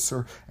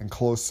closer and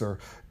closer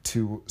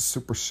to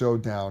Super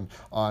Showdown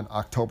on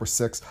October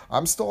 6th.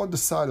 I'm still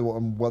undecided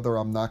on whether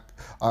I'm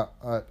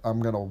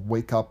going to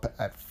wake up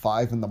at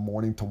 5 in the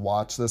morning to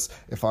watch this,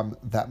 if I'm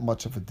that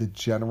much of a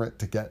degenerate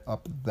to get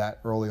up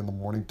that early in the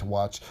morning to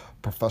watch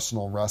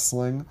professional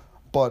wrestling,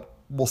 but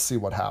we'll see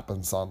what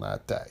happens on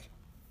that day.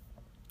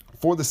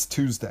 For this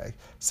Tuesday,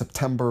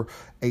 September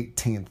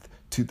 18th,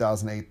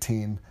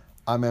 2018,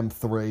 I'm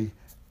M3,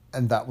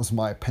 and that was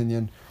my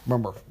opinion.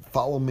 Remember,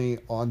 follow me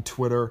on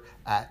Twitter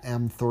at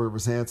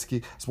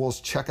M3Rosansky, as well as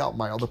check out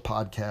my other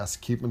podcast,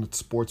 Keeping It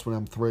Sports with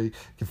M3. You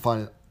can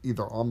find it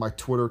either on my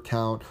Twitter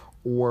account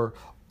or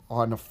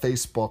on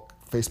Facebook,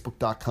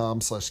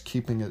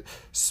 facebook.com/Keeping It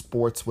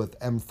Sports with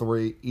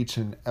M3, each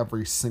and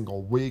every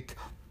single week.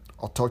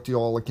 I'll talk to you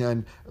all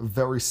again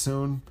very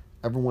soon.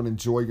 Everyone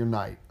enjoy your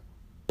night.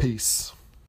 Peace.